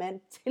den her mand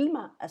til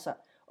mig, altså,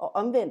 og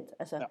omvendt,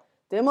 altså,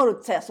 det må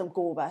du tage som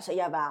gode varer, så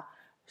jeg var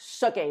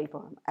så gal på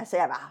ham. Altså,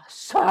 jeg var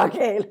så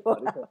gal på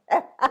ham.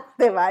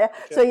 Det var jeg.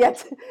 Så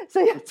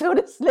jeg tog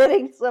det slet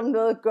ikke som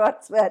noget godt,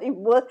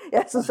 tværtimod.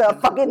 Jeg synes, jeg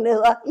var fucking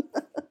nederen.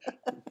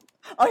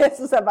 Og jeg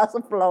synes, jeg var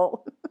så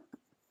flov.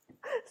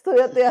 Stod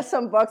jeg der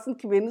som voksen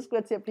kvinde, skulle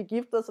jeg til at blive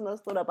gift, og sådan noget,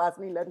 stod der bare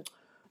sådan en eller anden,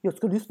 jeg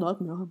skal lige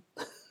snakke med ham.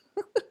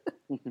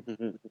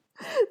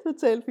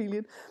 Totalt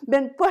fint.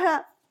 Men på her,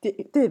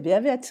 det er ved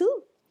at være tid.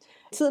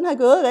 Tiden har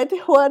gået rigtig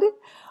hurtigt,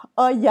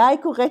 og jeg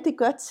kunne rigtig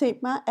godt tænke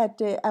mig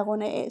at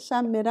runde af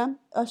sammen med dig,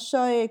 og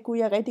så kunne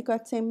jeg rigtig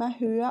godt tænke mig at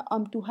høre,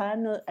 om du har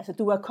noget, altså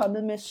du har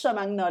kommet med så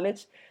mange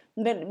knowledge,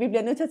 men vi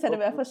bliver nødt til at tage det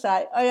hver for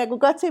sig, og jeg kunne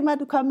godt tænke mig, at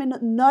du kom med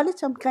noget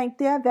knowledge omkring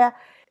det at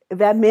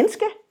være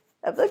menneske.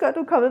 Jeg ved godt, du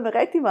er kommet med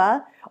rigtig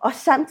meget, og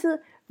samtidig,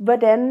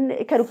 hvordan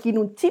kan du give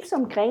nogle tips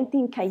omkring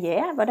din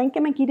karriere? Hvordan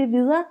kan man give det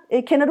videre?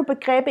 Kender du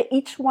begrebet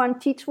each one,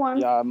 teach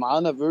one? Jeg er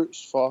meget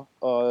nervøs for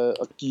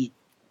at give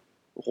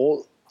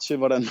råd til,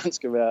 hvordan man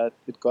skal være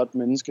et godt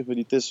menneske,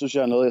 fordi det synes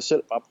jeg er noget, jeg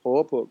selv bare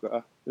prøver på at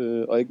gøre,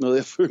 og ikke noget,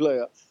 jeg føler,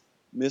 jeg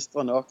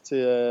mestrer nok til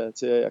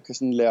at jeg kan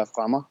sådan lære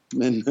fra mig.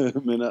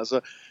 Men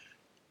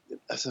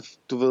altså,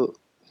 du ved,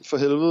 for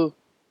helvede,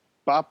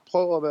 bare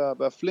prøv at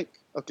være flink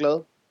og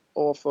glad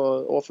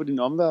over for din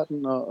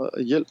omverden,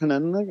 og hjælpe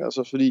hinanden, ikke?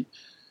 Altså, fordi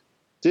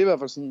det er i hvert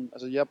fald sådan,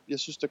 altså jeg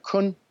synes, det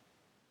kun,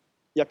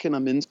 jeg kender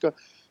mennesker,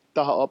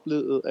 der har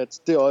oplevet, at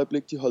det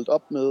øjeblik, de holdt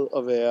op med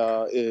at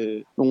være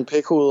nogle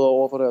pækhoveder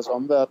over for deres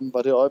omverden,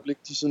 var det øjeblik,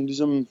 de sådan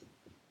ligesom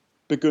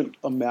begyndt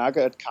at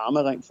mærke, at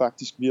karma rent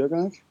faktisk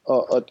virker. Ikke?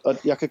 Og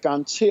jeg kan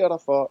garantere dig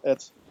for,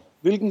 at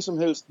hvilken som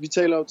helst, vi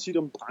taler jo tit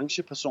om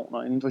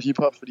branchepersoner inden for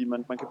hiphop, fordi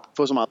man kan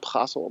få så meget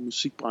pres over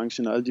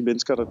musikbranchen, og alle de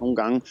mennesker, der nogle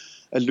gange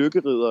er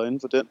lykkeriddere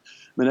inden for den.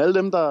 Men alle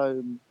dem,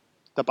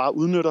 der bare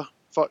udnytter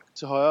folk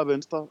til højre og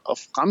venstre, og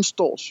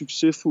fremstår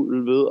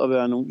succesfulde ved at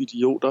være nogle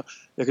idioter.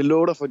 Jeg kan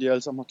love dig for, at de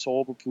alle sammen har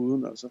tårer på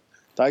puden. Altså.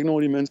 Der er ikke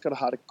nogen af de mennesker, der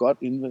har det godt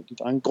indvendigt.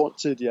 Der er en grund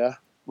til, at de er,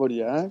 hvor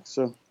de er. Ikke?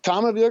 Så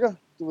karma virker.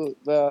 Du ved,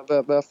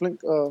 vær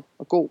flink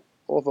og god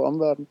over for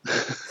omverdenen.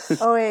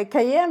 Og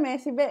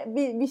karrieremæssigt,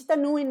 hvis der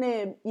nu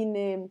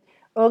en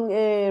ung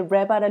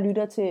rapper, der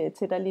lytter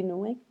til dig lige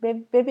nu,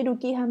 ikke? Hvad vil du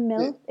give ham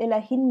med, eller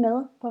hende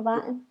med på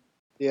vejen?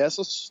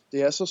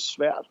 Det er så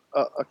svært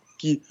at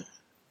give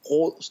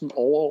råd sådan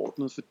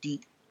overordnet,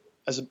 fordi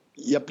altså,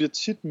 jeg bliver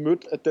tit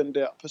mødt af den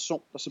der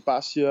person, der så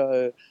bare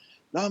siger,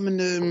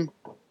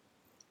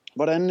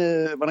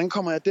 hvordan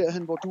kommer jeg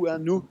derhen, hvor du er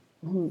nu?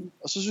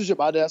 Og så synes jeg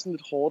bare, det er sådan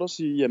lidt hårdt at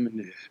sige,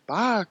 jamen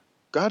bare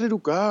gør det du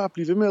gør, og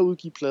bliv ved med at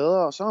udgive plader,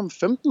 og så om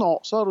 15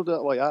 år, så er du der,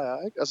 hvor jeg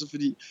er, ikke? Altså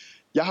fordi,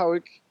 jeg har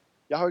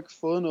jo ikke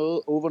fået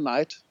noget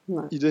overnight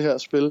i det her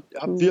spil.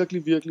 Jeg har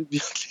virkelig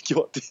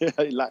gjort det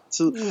her i lang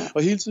tid,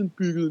 og hele tiden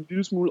bygget en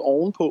lille smule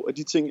ovenpå af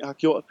de ting, jeg har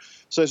gjort.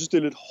 Så jeg synes, det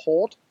er lidt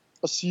hårdt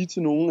at sige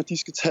til nogen, at de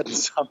skal tage den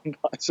samme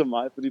vej som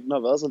mig, fordi den har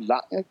været så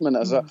lang, ikke? Men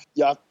altså,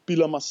 jeg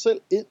bilder mig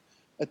selv ind,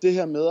 at det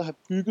her med at have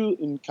bygget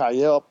en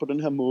karriere op på den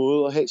her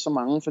måde, og have så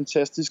mange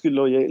fantastiske,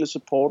 loyale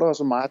supportere,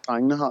 som mig og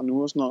drengene har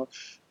nu og sådan noget,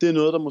 det er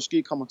noget, der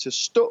måske kommer til at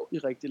stå i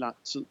rigtig lang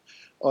tid,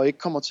 og ikke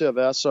kommer til at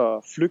være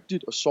så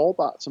flygtigt og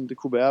sårbart, som det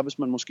kunne være, hvis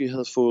man måske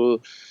havde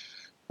fået,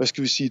 hvad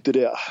skal vi sige, det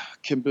der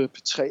kæmpe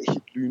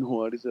P3-hit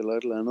lynhurtigt, eller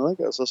et eller andet,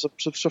 ikke? Altså,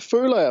 så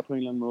føler jeg på en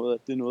eller anden måde, at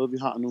det er noget, vi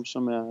har nu,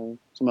 som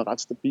er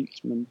ret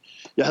stabilt. Men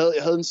jeg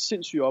havde en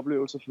sindssyg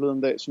oplevelse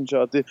forleden dag, synes jeg,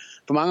 og det,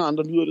 for mange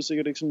andre lyder det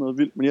sikkert ikke som noget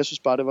vildt, men jeg synes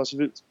bare, det var så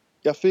vildt.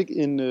 Jeg fik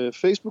en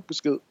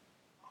Facebook-besked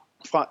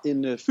fra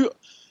en fyr,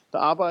 der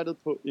arbejdede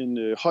på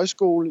en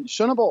højskole i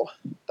Sønderborg,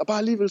 der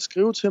bare lige ville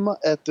skrive til mig,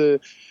 at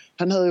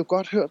han havde jo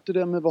godt hørt det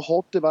der med, hvor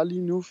hårdt det var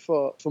lige nu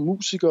for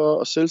musikere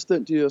og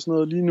selvstændige og sådan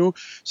noget lige nu.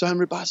 Så han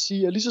ville bare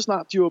sige, at lige så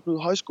snart de åbnede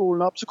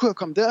højskolen op, så kunne jeg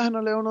komme derhen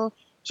og lave noget.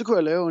 Så kunne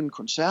jeg lave en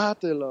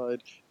koncert, eller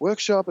et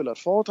workshop, eller et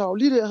foredrag,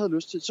 lige det jeg havde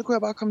lyst til. Så kunne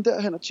jeg bare komme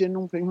derhen og tjene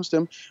nogle penge hos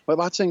dem. Hvor jeg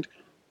bare tænkte,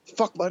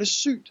 fuck, hvor er det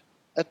sygt,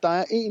 at der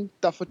er en,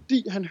 der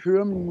fordi han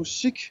hører min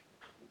musik,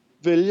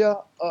 vælger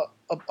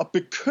at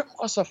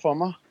bekymre sig for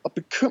mig, og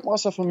bekymre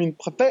sig for min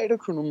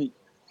privatøkonomi,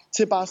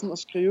 til bare sådan at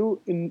skrive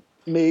en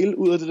mail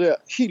ud af det der,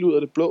 helt ud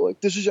af det blå. Ikke?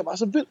 Det synes jeg var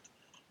så vildt.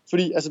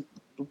 Fordi, altså,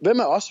 hvem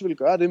af os ville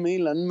gøre det med en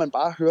eller anden, man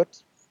bare hørte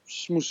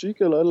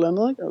musik eller et eller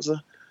andet, ikke? Altså,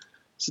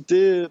 så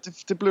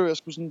det blev jeg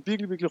sgu sådan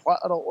virkelig, virkelig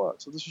rørt over.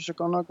 Altså, det synes jeg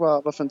godt nok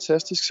var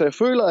fantastisk. Så jeg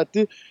føler, at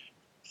det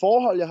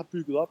forhold, jeg har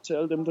bygget op til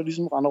alle dem, der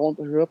ligesom render rundt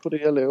og hører på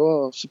det, jeg laver,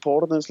 og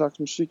supporter den slags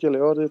musik, jeg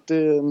laver,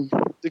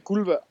 det er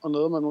guld værd, og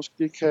noget, man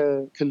måske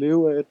kan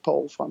leve af et par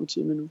år frem i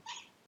tiden endnu.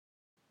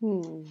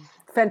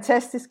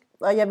 Fantastisk.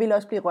 Og jeg ville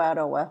også blive rørt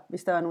over,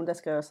 hvis der var nogen, der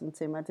skrev sådan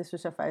til mig. Det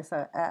synes jeg faktisk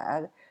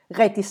er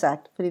rigtig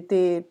sagt. Fordi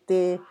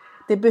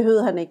det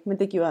behøvede han ikke, men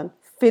det gjorde han.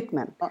 Fedt,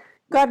 mand. Ja.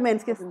 Godt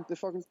menneske. Det er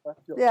fucking stærkt.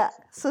 Ja,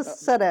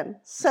 sådan.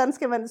 Sådan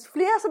skal man.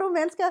 Flere sådan nogle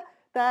mennesker.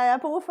 Der er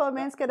brug for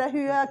mennesker, der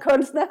hyrer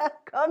kunstnere.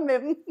 Kom med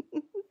dem.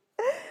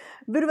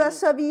 Ved du hvad,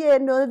 så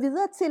vi nået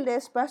videre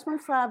til spørgsmål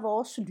fra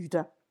vores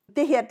lytter.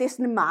 Det her, det er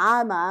sådan et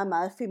meget, meget,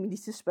 meget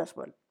feministisk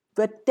spørgsmål.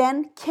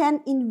 Hvordan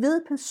kan en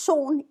ved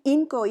person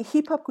indgå i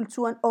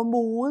hiphopkulturen og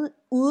mode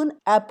uden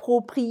at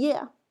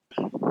appropriere?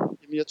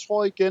 Jamen, jeg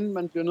tror igen,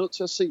 man bliver nødt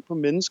til at se på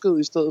mennesket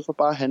i stedet for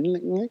bare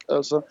handlingen. Ikke?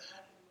 Altså,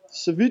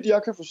 så vidt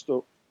jeg kan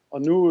forstå,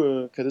 og nu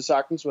kan det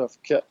sagtens være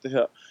forkert det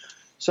her,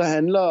 så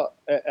handler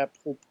at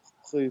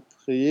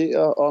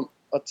appropriere om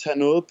at tage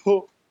noget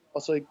på,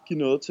 og så ikke give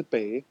noget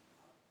tilbage.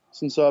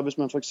 Sådan så hvis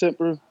man for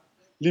eksempel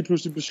lige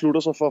pludselig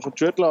beslutter sig for at få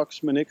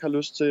dreadlocks, men ikke har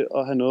lyst til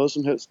at have noget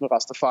som helst med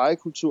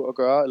Rastafari-kultur at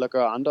gøre, eller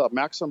gøre andre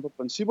opmærksom på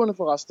principperne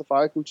for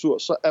Rastafari-kultur,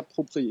 så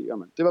approprierer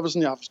man. Det var vel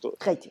sådan, jeg har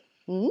forstået. Rigtigt.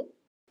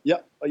 Ja,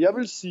 og jeg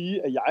vil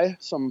sige, at jeg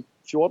som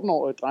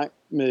 14-årig dreng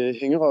med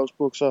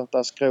hængerøvsbukser,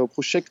 der skrev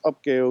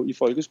projektopgave i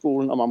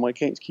folkeskolen om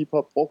amerikansk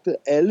hiphop, brugte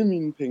alle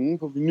mine penge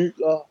på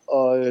vinyler,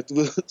 og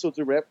tog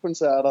til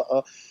rapkoncerter,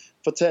 og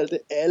fortalte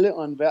alle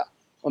og enhver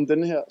om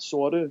den her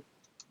sorte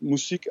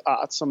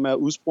musikart, som er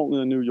udsprunget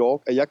af New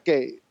York, at jeg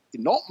gav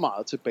enormt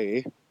meget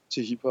tilbage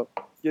til hiphop.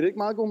 Giver det ikke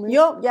meget god mening?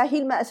 Jo, jeg er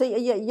helt med. Altså,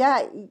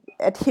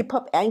 at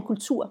hiphop er en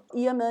kultur.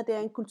 I og med, at det er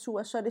en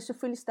kultur, så er det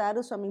selvfølgelig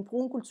startet som en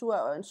brun kultur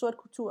og en sort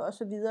kultur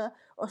osv.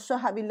 Og så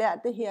har vi lært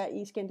det her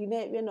i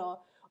Skandinavien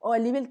og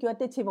alligevel gjort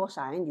det til vores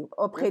egen jo.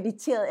 Og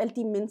præditeret alle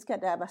de mennesker,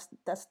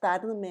 der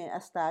startede med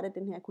at starte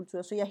den her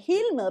kultur. Så jeg er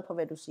helt med på,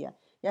 hvad du siger.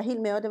 Jeg er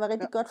helt med, og det var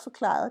rigtig godt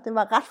forklaret. Det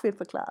var ret fedt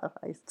forklaret,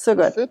 faktisk. Så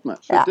godt. Fedt, mand.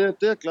 Ja.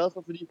 Det er jeg glad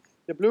for, fordi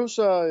jeg blev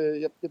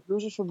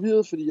så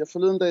forvirret, fordi jeg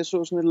forleden dag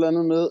så sådan et eller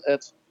andet med,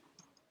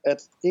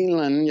 at en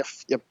eller anden,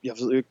 jeg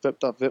ved jo ikke, hvem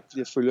der er hvem,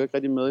 jeg følger ikke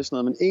rigtig med i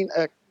sådan noget, men en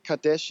af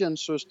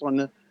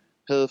Kardashian-søstrene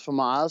havde for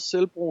meget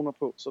selvbruner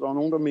på, så der var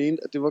nogen, der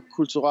mente, at det var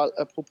kulturel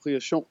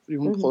appropriation, fordi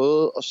hun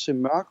prøvede at se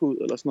mørk ud,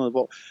 eller sådan noget,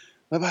 hvor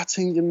jeg bare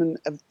tænkte, jamen,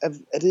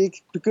 er det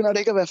ikke, begynder det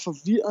ikke at være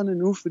forvirrende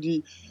nu,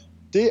 fordi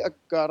det at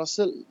gøre dig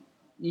selv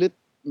lidt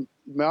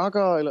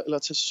mørkere, eller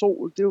tage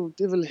sol, det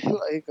er vel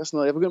heller ikke, og sådan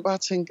noget. Jeg begyndte bare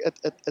at tænke,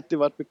 at det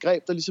var et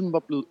begreb, der ligesom var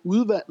blevet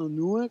udvandet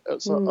nu, ikke?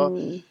 Altså,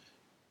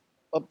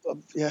 og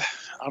ja,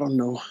 I don't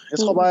know. Jeg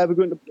tror bare, jeg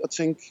begyndte at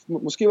tænke,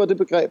 måske var det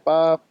begreb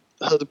bare,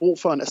 havde det brug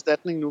for en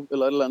erstatning nu,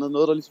 eller et eller andet,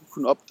 noget, der ligesom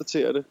kunne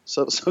opdatere det,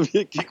 så vi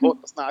ikke gik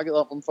rundt og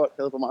snakkede om folk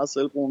havde for meget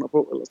selvbruner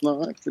på, eller sådan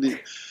noget, ikke? Fordi,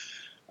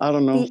 I don't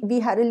know. Vi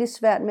har det lidt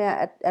svært med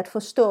at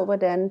forstå,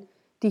 hvordan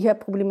de her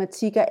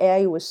problematikker er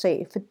i USA,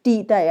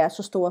 fordi der er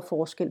så stor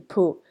forskel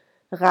på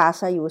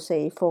racer i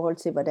USA i forhold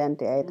til, hvordan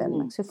det er i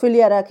Danmark.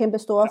 Selvfølgelig er der kæmpe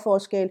store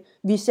forskel.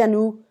 Vi ser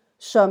nu,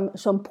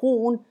 som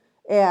brun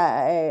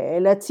er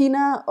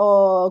latiner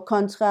og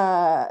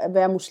kontra at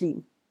være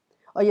muslim.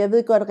 Og jeg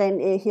ved godt,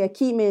 rent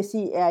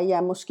hierarkimæssigt er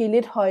jeg måske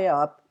lidt højere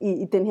op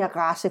i den her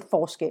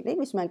raceforskel, ikke,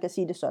 hvis man kan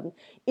sige det sådan,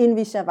 end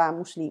hvis jeg var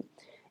muslim.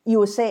 I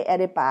USA er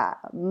det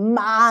bare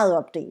meget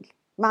opdelt.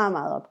 Meget,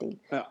 meget opdelt.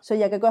 Ja. Så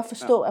jeg kan godt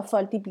forstå, at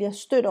folk de bliver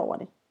stødt over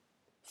det.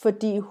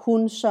 Fordi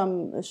hun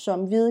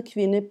som hvide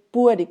kvinde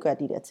burde gøre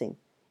de der ting.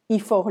 I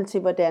forhold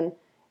til, hvordan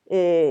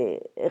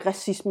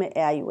racisme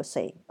er i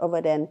USA. Og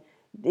hvordan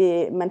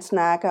man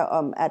snakker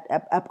om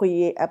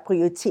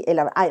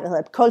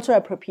cultural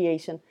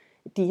appropriation,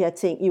 de her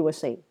ting i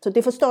USA. Så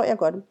det forstår jeg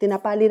godt. Den er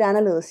bare lidt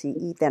anderledes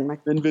i Danmark.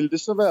 Men vil det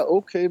så være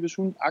okay, hvis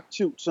hun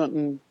aktivt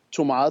sådan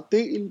tog meget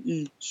del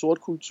i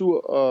sort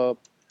kultur og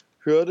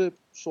hørte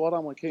sort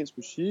amerikansk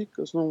musik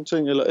og sådan nogle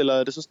ting, eller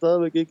er det så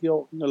stadigvæk ikke i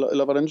orden,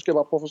 eller hvordan skal jeg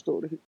bare prøve at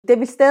forstå det helt? Det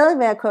vil stadig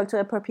være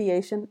cultural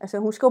appropriation. Altså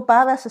hun skal jo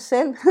bare være sig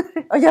selv,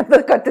 og jeg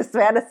ved godt, det er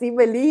svært at sige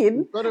med lige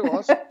hende. Så er det jo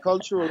også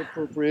cultural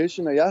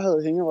appropriation, at jeg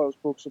havde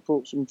hængerøvsbukser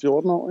på som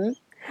 14 år,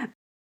 ikke?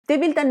 Det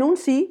vil der nogen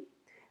sige,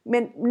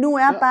 men nu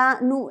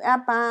er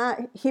bare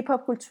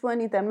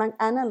hiphopkulturen i Danmark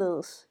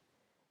anderledes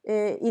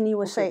end i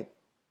USA. Okay.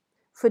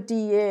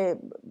 Fordi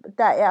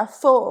der er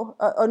få,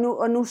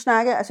 og nu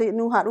snakker, altså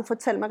nu har du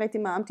fortalt mig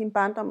rigtig meget om din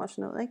barndom og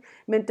sådan noget, ikke?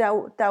 Men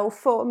der er jo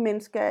få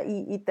mennesker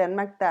i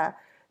Danmark,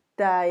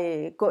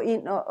 der går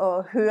ind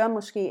og hører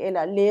måske,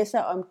 eller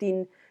læser om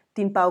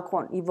din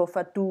baggrund i,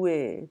 hvorfor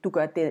du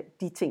gør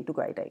de ting, du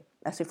gør i dag,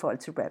 altså i forhold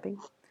til rapping.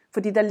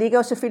 Fordi der ligger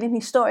jo selvfølgelig en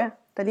historie.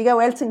 Der ligger jo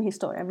altid en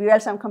historie. Vi er jo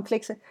alle sammen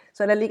komplekse,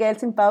 så der ligger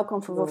altid en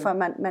baggrund for, hvorfor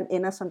man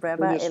ender som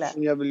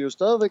rapper. Jeg vil jo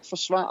stadigvæk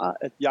forsvare,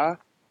 at jeg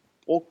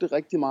brugte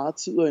rigtig meget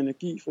tid og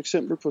energi, for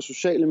eksempel på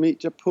sociale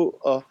medier, på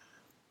at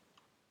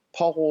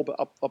påråbe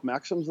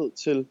opmærksomhed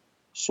til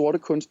sorte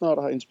kunstnere,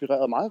 der har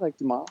inspireret mig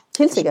rigtig meget.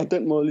 Helt sikkert. Og på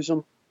den måde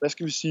ligesom, hvad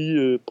skal vi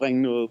sige,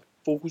 bringe noget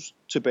fokus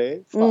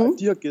tilbage fra, at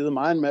de har givet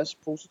mig en masse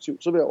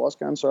positivt, så vil jeg også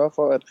gerne sørge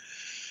for, at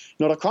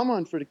når der kommer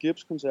en Freddie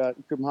Gibbs koncert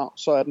i København,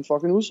 så er den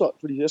fucking udsolgt,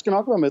 fordi jeg skal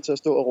nok være med til at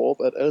stå og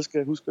råbe, at alle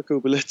skal huske at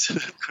købe billet til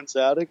den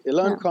koncert, ikke?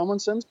 Eller en Common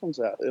Sense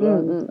koncert, eller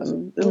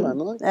et eller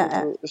andet, ikke?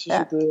 Jeg synes,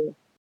 at det...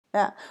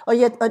 Ja, og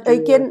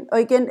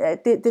igen,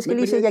 det skal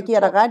lige sige, at jeg giver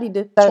dig ret i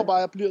det. Jeg tror bare,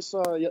 jeg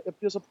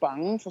bliver så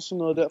bange for sådan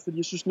noget der, fordi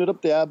jeg synes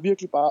netop, det er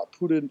virkelig bare at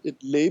putte et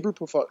label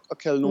på folk og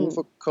kalde nogen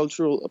for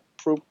cultural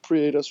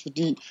appropriators,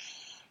 fordi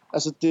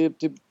altså det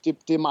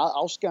er meget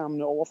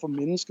afskærmende over for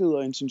mennesket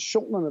og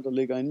intentionerne, der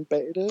ligger inde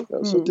bag det. Ikke?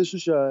 Altså, det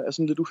synes jeg er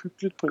sådan lidt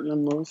uhyggeligt på en eller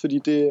anden måde, fordi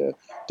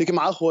det kan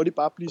meget hurtigt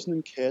bare blive sådan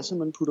en kasse,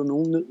 man putter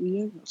nogen ned i.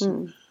 Ikke?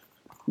 Altså,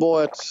 hvor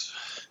at,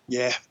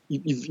 ja,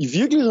 i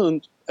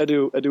virkeligheden er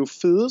det jo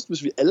fedest,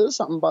 hvis vi alle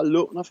sammen bare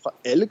låner fra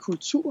alle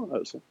kulturer.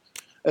 Altså.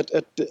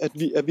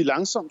 At vi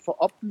langsomt får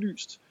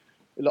oplyst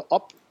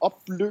eller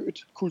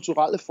opblødt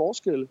kulturelle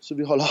forskelle, så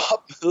vi holder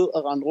op med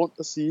at rende rundt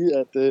og sige,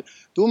 at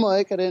du må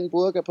ikke have den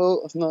burka på,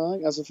 og sådan noget,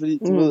 ikke? Altså fordi,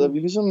 du ved, at vi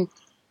ligesom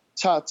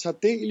tager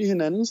del i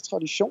hinandens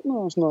traditioner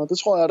og sådan noget. Det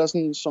tror jeg, der er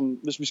sådan, som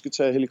hvis vi skal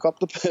tage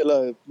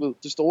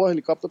det store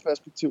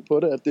helikopterperspektiv på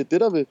det, at det er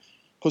det, der vil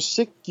på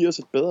sigt give os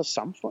et bedre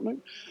samfund,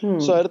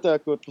 ikke? Så er det der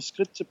at gå et par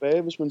skridt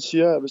tilbage, hvis man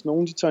siger, at hvis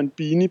nogen de tager en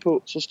beanie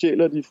på, så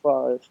stjæler de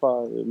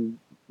fra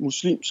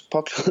muslimsk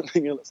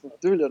påklædning eller sådan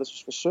noget. Det vil jeg da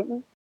synes var synd,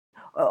 ikke?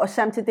 Og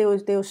samtidig,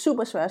 det er jo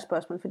super svært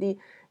spørgsmål, fordi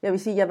jeg vil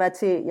sige, jeg var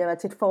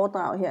til et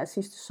foredrag her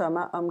sidste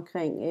sommer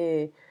omkring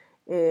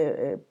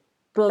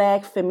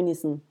black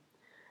feminism.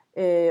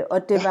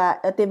 Og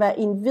det var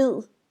en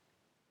hvid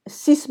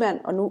cis-mand,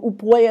 og nu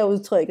bruger jeg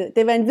udtrykket,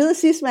 det var en hvid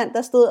cis-mand,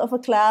 der stod og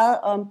forklarede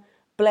om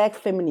black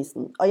feminism.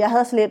 Og jeg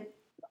havde sådan lidt,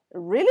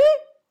 really?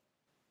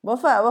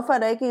 Hvorfor er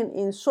der ikke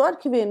en sort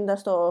kvinde, der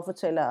står og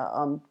fortæller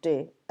om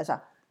det? Altså,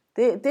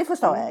 det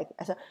forstår jeg ikke.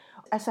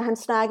 Altså han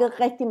snakkede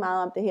rigtig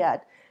meget om det her,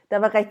 at der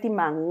var rigtig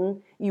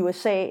mange i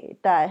USA,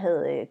 der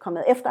havde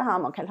kommet efter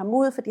ham og kaldt ham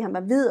ud, fordi han var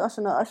hvid og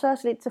sådan noget. Og så er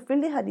lidt,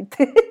 selvfølgelig har de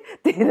det.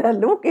 Det er da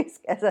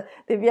logisk. Altså,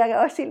 det virker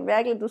også helt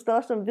mærkeligt, at du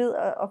står som hvid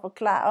og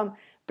forklarer om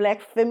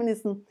black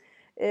feminism.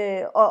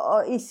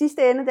 Og i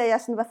sidste ende, da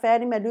jeg sådan var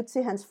færdig med at lytte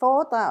til hans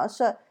foredrag, og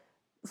så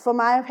for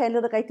mig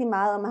handlede det rigtig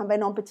meget om, at han var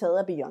enormt betaget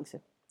af Beyoncé.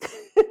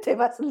 Det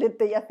var sådan lidt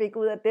det, jeg fik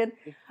ud af den.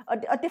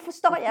 Og det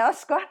forstår jeg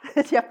også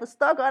godt. Jeg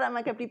forstår godt, at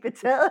man kan blive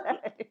betaget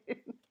af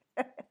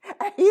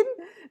hende.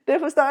 Det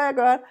forstår jeg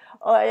godt.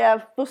 Og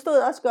jeg forstod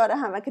også godt, at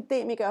han var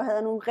akademiker og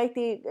havde nogle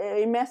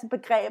en masse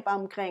begreber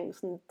omkring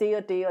sådan det,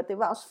 og det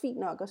var også fint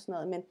nok og sådan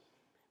noget. Men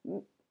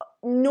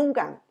nogle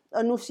gange,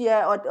 og nu siger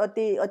jeg, og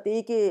det er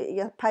ikke,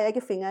 jeg peger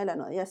ikke fingre eller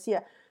noget, jeg siger,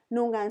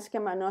 nogle gange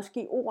skal man også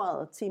give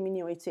ordet til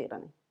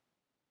minoriteterne,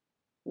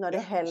 når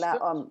det handler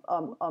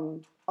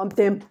om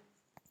dem.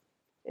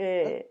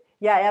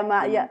 Jeg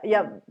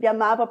er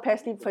meget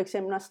påpasselig for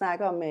eksempel at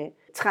snakke om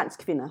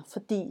transkvinder,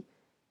 fordi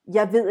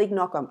jeg ved ikke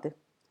nok om det.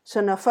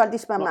 Så når folk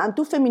spørger mig,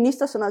 du er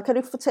feminist og sådan noget, kan du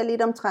ikke fortælle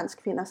lidt om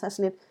transkvinder? Så er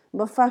sådan lidt,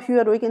 hvorfor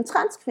hyrer du ikke en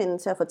transkvinde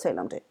til at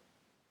fortælle om det?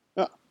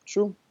 Ja,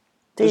 true.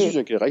 Det synes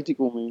jeg giver rigtig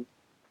god mening.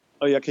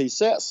 Og jeg kan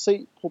især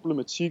se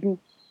problematikken,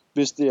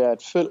 hvis det er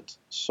et felt,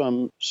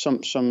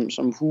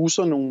 som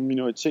huser nogle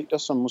minoriteter,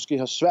 som måske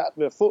har svært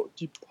ved at få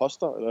de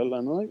poster eller et eller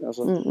andet, ikke?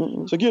 Altså,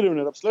 så giver det jo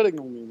netop slet ikke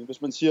nogen mening.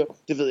 Hvis man siger,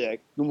 det ved jeg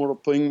ikke, nu må du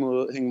på ingen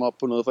måde hænge mig op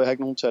på noget, for jeg har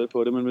ikke nogen tal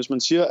på det, men hvis man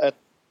siger, at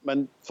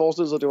man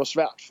forestiller sig, at det var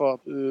svært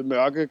for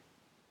mørke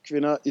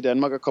kvinder i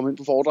Danmark at komme ind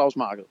på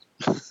foredragsmarkedet.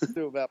 Det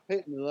ville være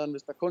pænt nederen,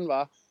 hvis der kun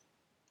var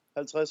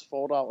 50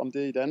 foredrag om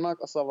det i Danmark,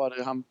 og så var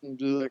det ham, den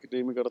hvide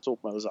akademiker, der tog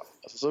dem alle sammen.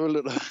 Altså, så ville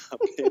det da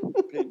være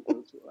pænt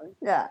kultur, ikke?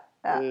 Ja.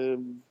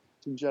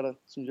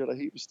 Synes jeg da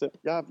helt bestemt.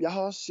 Jeg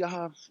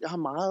har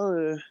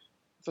meget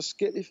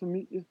forskellig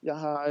familie. Jeg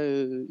har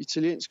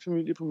italiensk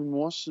familie på min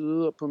mors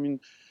side, og på min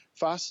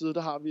fars side,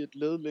 der har vi et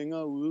led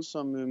længere ude,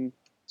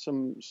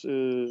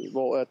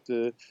 hvor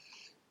at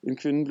en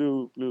kvinde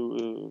blev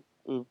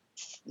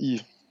i,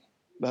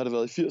 hvad har det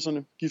været, i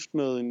 80'erne, gift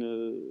med en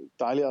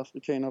dejlig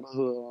afrikaner, der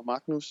hedder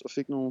Magnus, og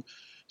fik nogle,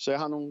 så jeg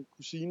har nogle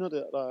kusiner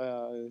der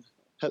er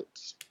halvt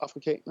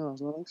afrikanere og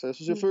sådan noget, ikke? Så jeg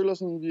synes, jeg føler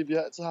sådan, vi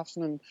har altid haft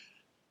sådan en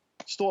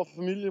stor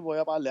familie, hvor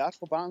jeg bare lærte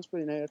fra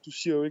barnsben af, at du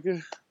siger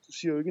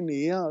jo ikke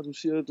nære, og du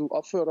siger, at du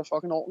opfører dig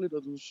fucking ordentligt,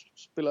 og du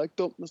spiller ikke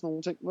dumt med sådan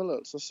nogle ting, vel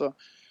altså,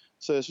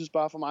 så jeg synes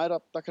bare for mig,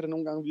 der kan det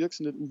nogle gange virke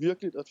sådan lidt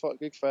uvirkeligt, at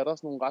folk ikke fatter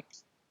sådan nogle ret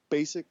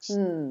basics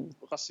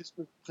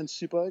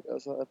racisme-principper, ikke?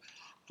 Altså, at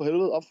for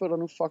helvede opfører dig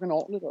nu fucking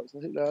ordentligt, altså,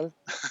 helt ærligt.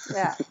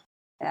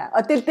 Ja,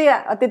 og det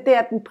er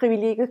der, den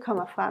privilegiet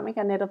kommer frem, ikke?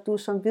 At netop du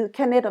som hvid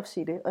kan netop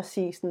sige det, og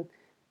sige sådan,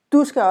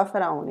 du skal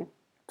opføre dig ordentligt.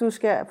 Du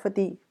skal,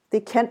 fordi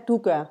det kan du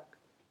gøre.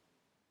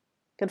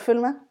 Kan du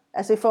følge mig?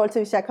 Altså i forhold til,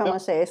 hvis jeg kommer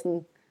og sagde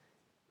sådan,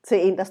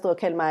 til en, der stod og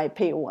kaldte mig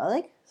P-ordet,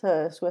 ikke?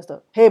 Så skulle jeg stå,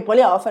 hey, prøv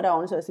lige at opføre dig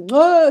ordentligt,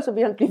 så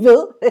vil han blive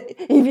ved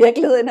i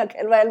virkeligheden og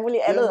kalde mig alt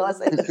muligt andet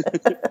også.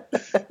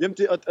 Jamen,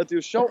 det er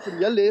jo sjovt, fordi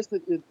jeg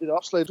læste et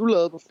opslag, du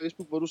lavede på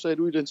Facebook, hvor du sagde, at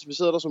du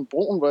identificerede dig som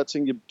brun, hvor jeg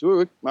tænkte, jamen, du er jo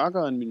ikke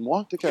mørkere end min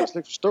mor, det kan jeg slet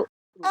ikke forstå.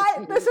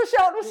 Ej, det er så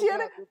sjovt, du siger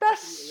det. Der er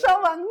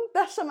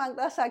så mange,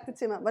 der har sagt det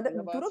til mig. Du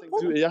er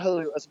brun. Jeg havde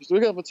jo, altså, hvis du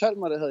ikke havde fortalt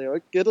mig det, havde jeg jo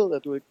ikke gættet,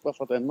 at du ikke var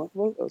fra Danmark.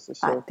 Altså,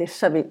 Nej, det er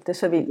så vildt, det er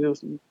så vildt. Det er jo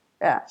sådan.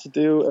 Ja. Så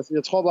det er jo, altså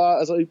jeg tror bare,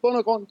 altså i bund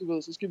og grund, du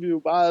ved, så skal vi jo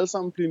bare alle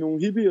sammen blive nogle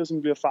hippier,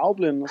 som bliver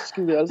farveblinde, og så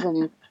skal vi alle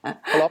sammen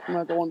holde op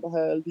med at gå rundt og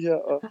have alle de her,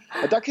 og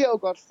der kan jeg jo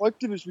godt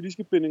frygte, hvis vi lige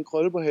skal binde en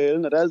krølle på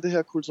halen, at alt det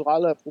her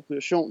kulturelle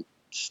appropriation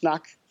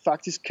snak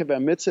faktisk kan være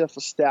med til at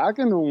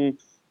forstærke nogle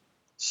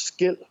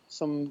skel,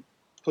 som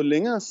på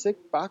længere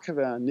sigt bare kan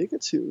være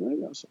negative,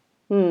 ikke altså?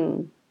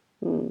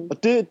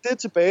 Og det er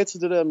tilbage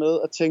til det der med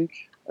at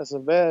tænke, altså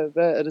hvad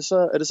er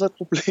det så et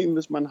problem,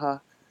 hvis man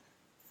har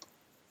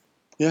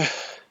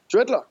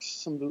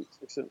dreadlocks som hvid,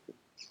 for eksempel.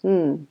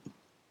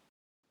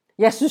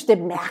 Jeg synes, det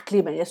er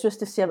mærkeligt, men jeg synes,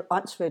 det ser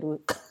åndssvagt ud.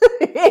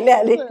 Helt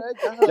ærligt.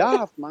 Jeg har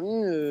haft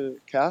mange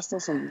kærester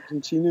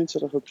som teenager,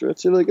 der har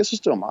dreads. Jeg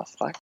synes, det var meget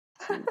frækt.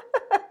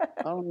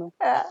 I don't know.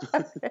 Ja,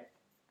 okay.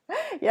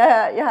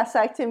 Jeg har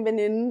sagt til en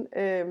veninde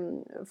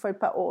for et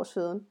par år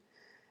siden,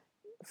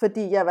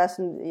 fordi jeg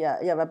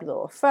var blevet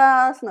over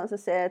 40, sådan, og så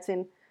sagde jeg til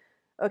hende,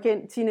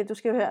 okay, Tine,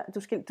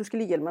 du skal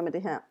lige hjælpe mig med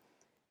det her.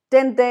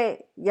 Den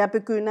dag, jeg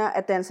begynder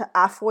at danse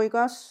afro, ikke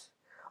også?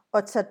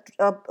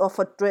 Og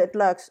få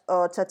dreadlocks,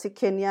 og tage til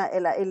Kenya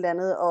eller et eller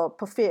andet, og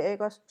på ferie,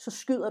 ikke også? Så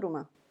skyder du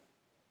mig.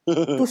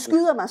 Du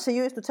skyder mig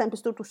seriøst, du tager en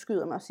pistol, du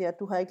skyder mig og siger, at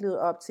du har ikke levet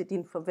op til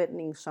din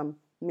forventning som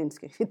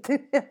menneske i den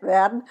her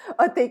verden.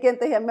 Og det er igen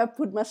det her med at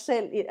putte mig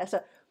selv i, altså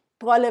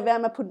prøv at lade være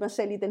med at putte mig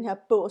selv i den her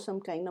bås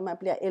omkring, når man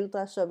bliver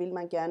ældre, så vil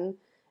man gerne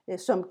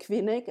som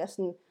kvinde, ikke?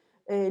 Altså,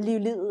 leve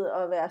livet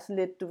og være sådan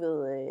lidt, du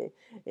ved,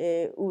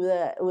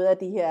 ude af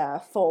de her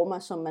former,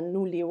 som man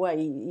nu lever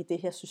i det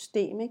her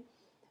system, ikke?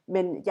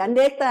 Men jeg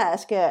nægter,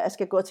 at jeg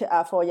skal gå til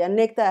afro, jeg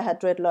nægter at have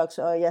dreadlocks,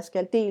 og jeg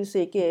skal dels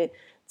ikke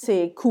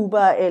til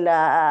Cuba eller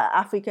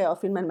Afrika og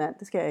filme en mand,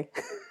 det skal jeg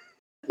ikke.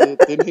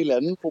 Det er en helt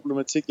anden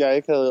problematik, jeg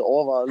ikke havde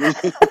overvejet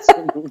lige.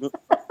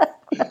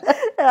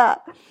 Ja.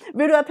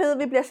 Ved du hvad, Peder,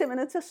 vi bliver simpelthen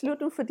nødt til at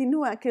slutte nu, fordi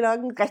nu er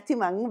klokken rigtig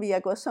mange, vi er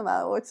gået så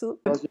meget over tid.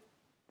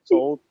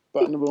 Så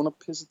børnene vågner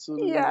pisse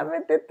tidligt. Ja,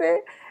 men det.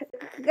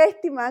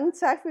 Rigtig mange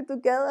tak, fordi du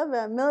gad at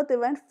være med. Det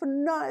var en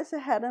fornøjelse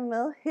at have dig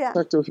med her.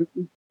 Tak, det var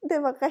hyggeligt.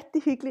 Det var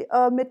rigtig hyggeligt,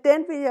 og med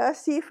den vil jeg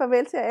også sige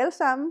farvel til jer alle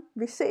sammen.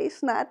 Vi ses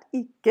snart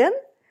igen.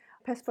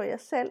 Pas på jer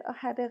selv og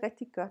have det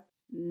rigtig godt.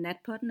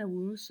 Natpotten er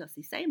ude, så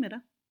sig sag med dig.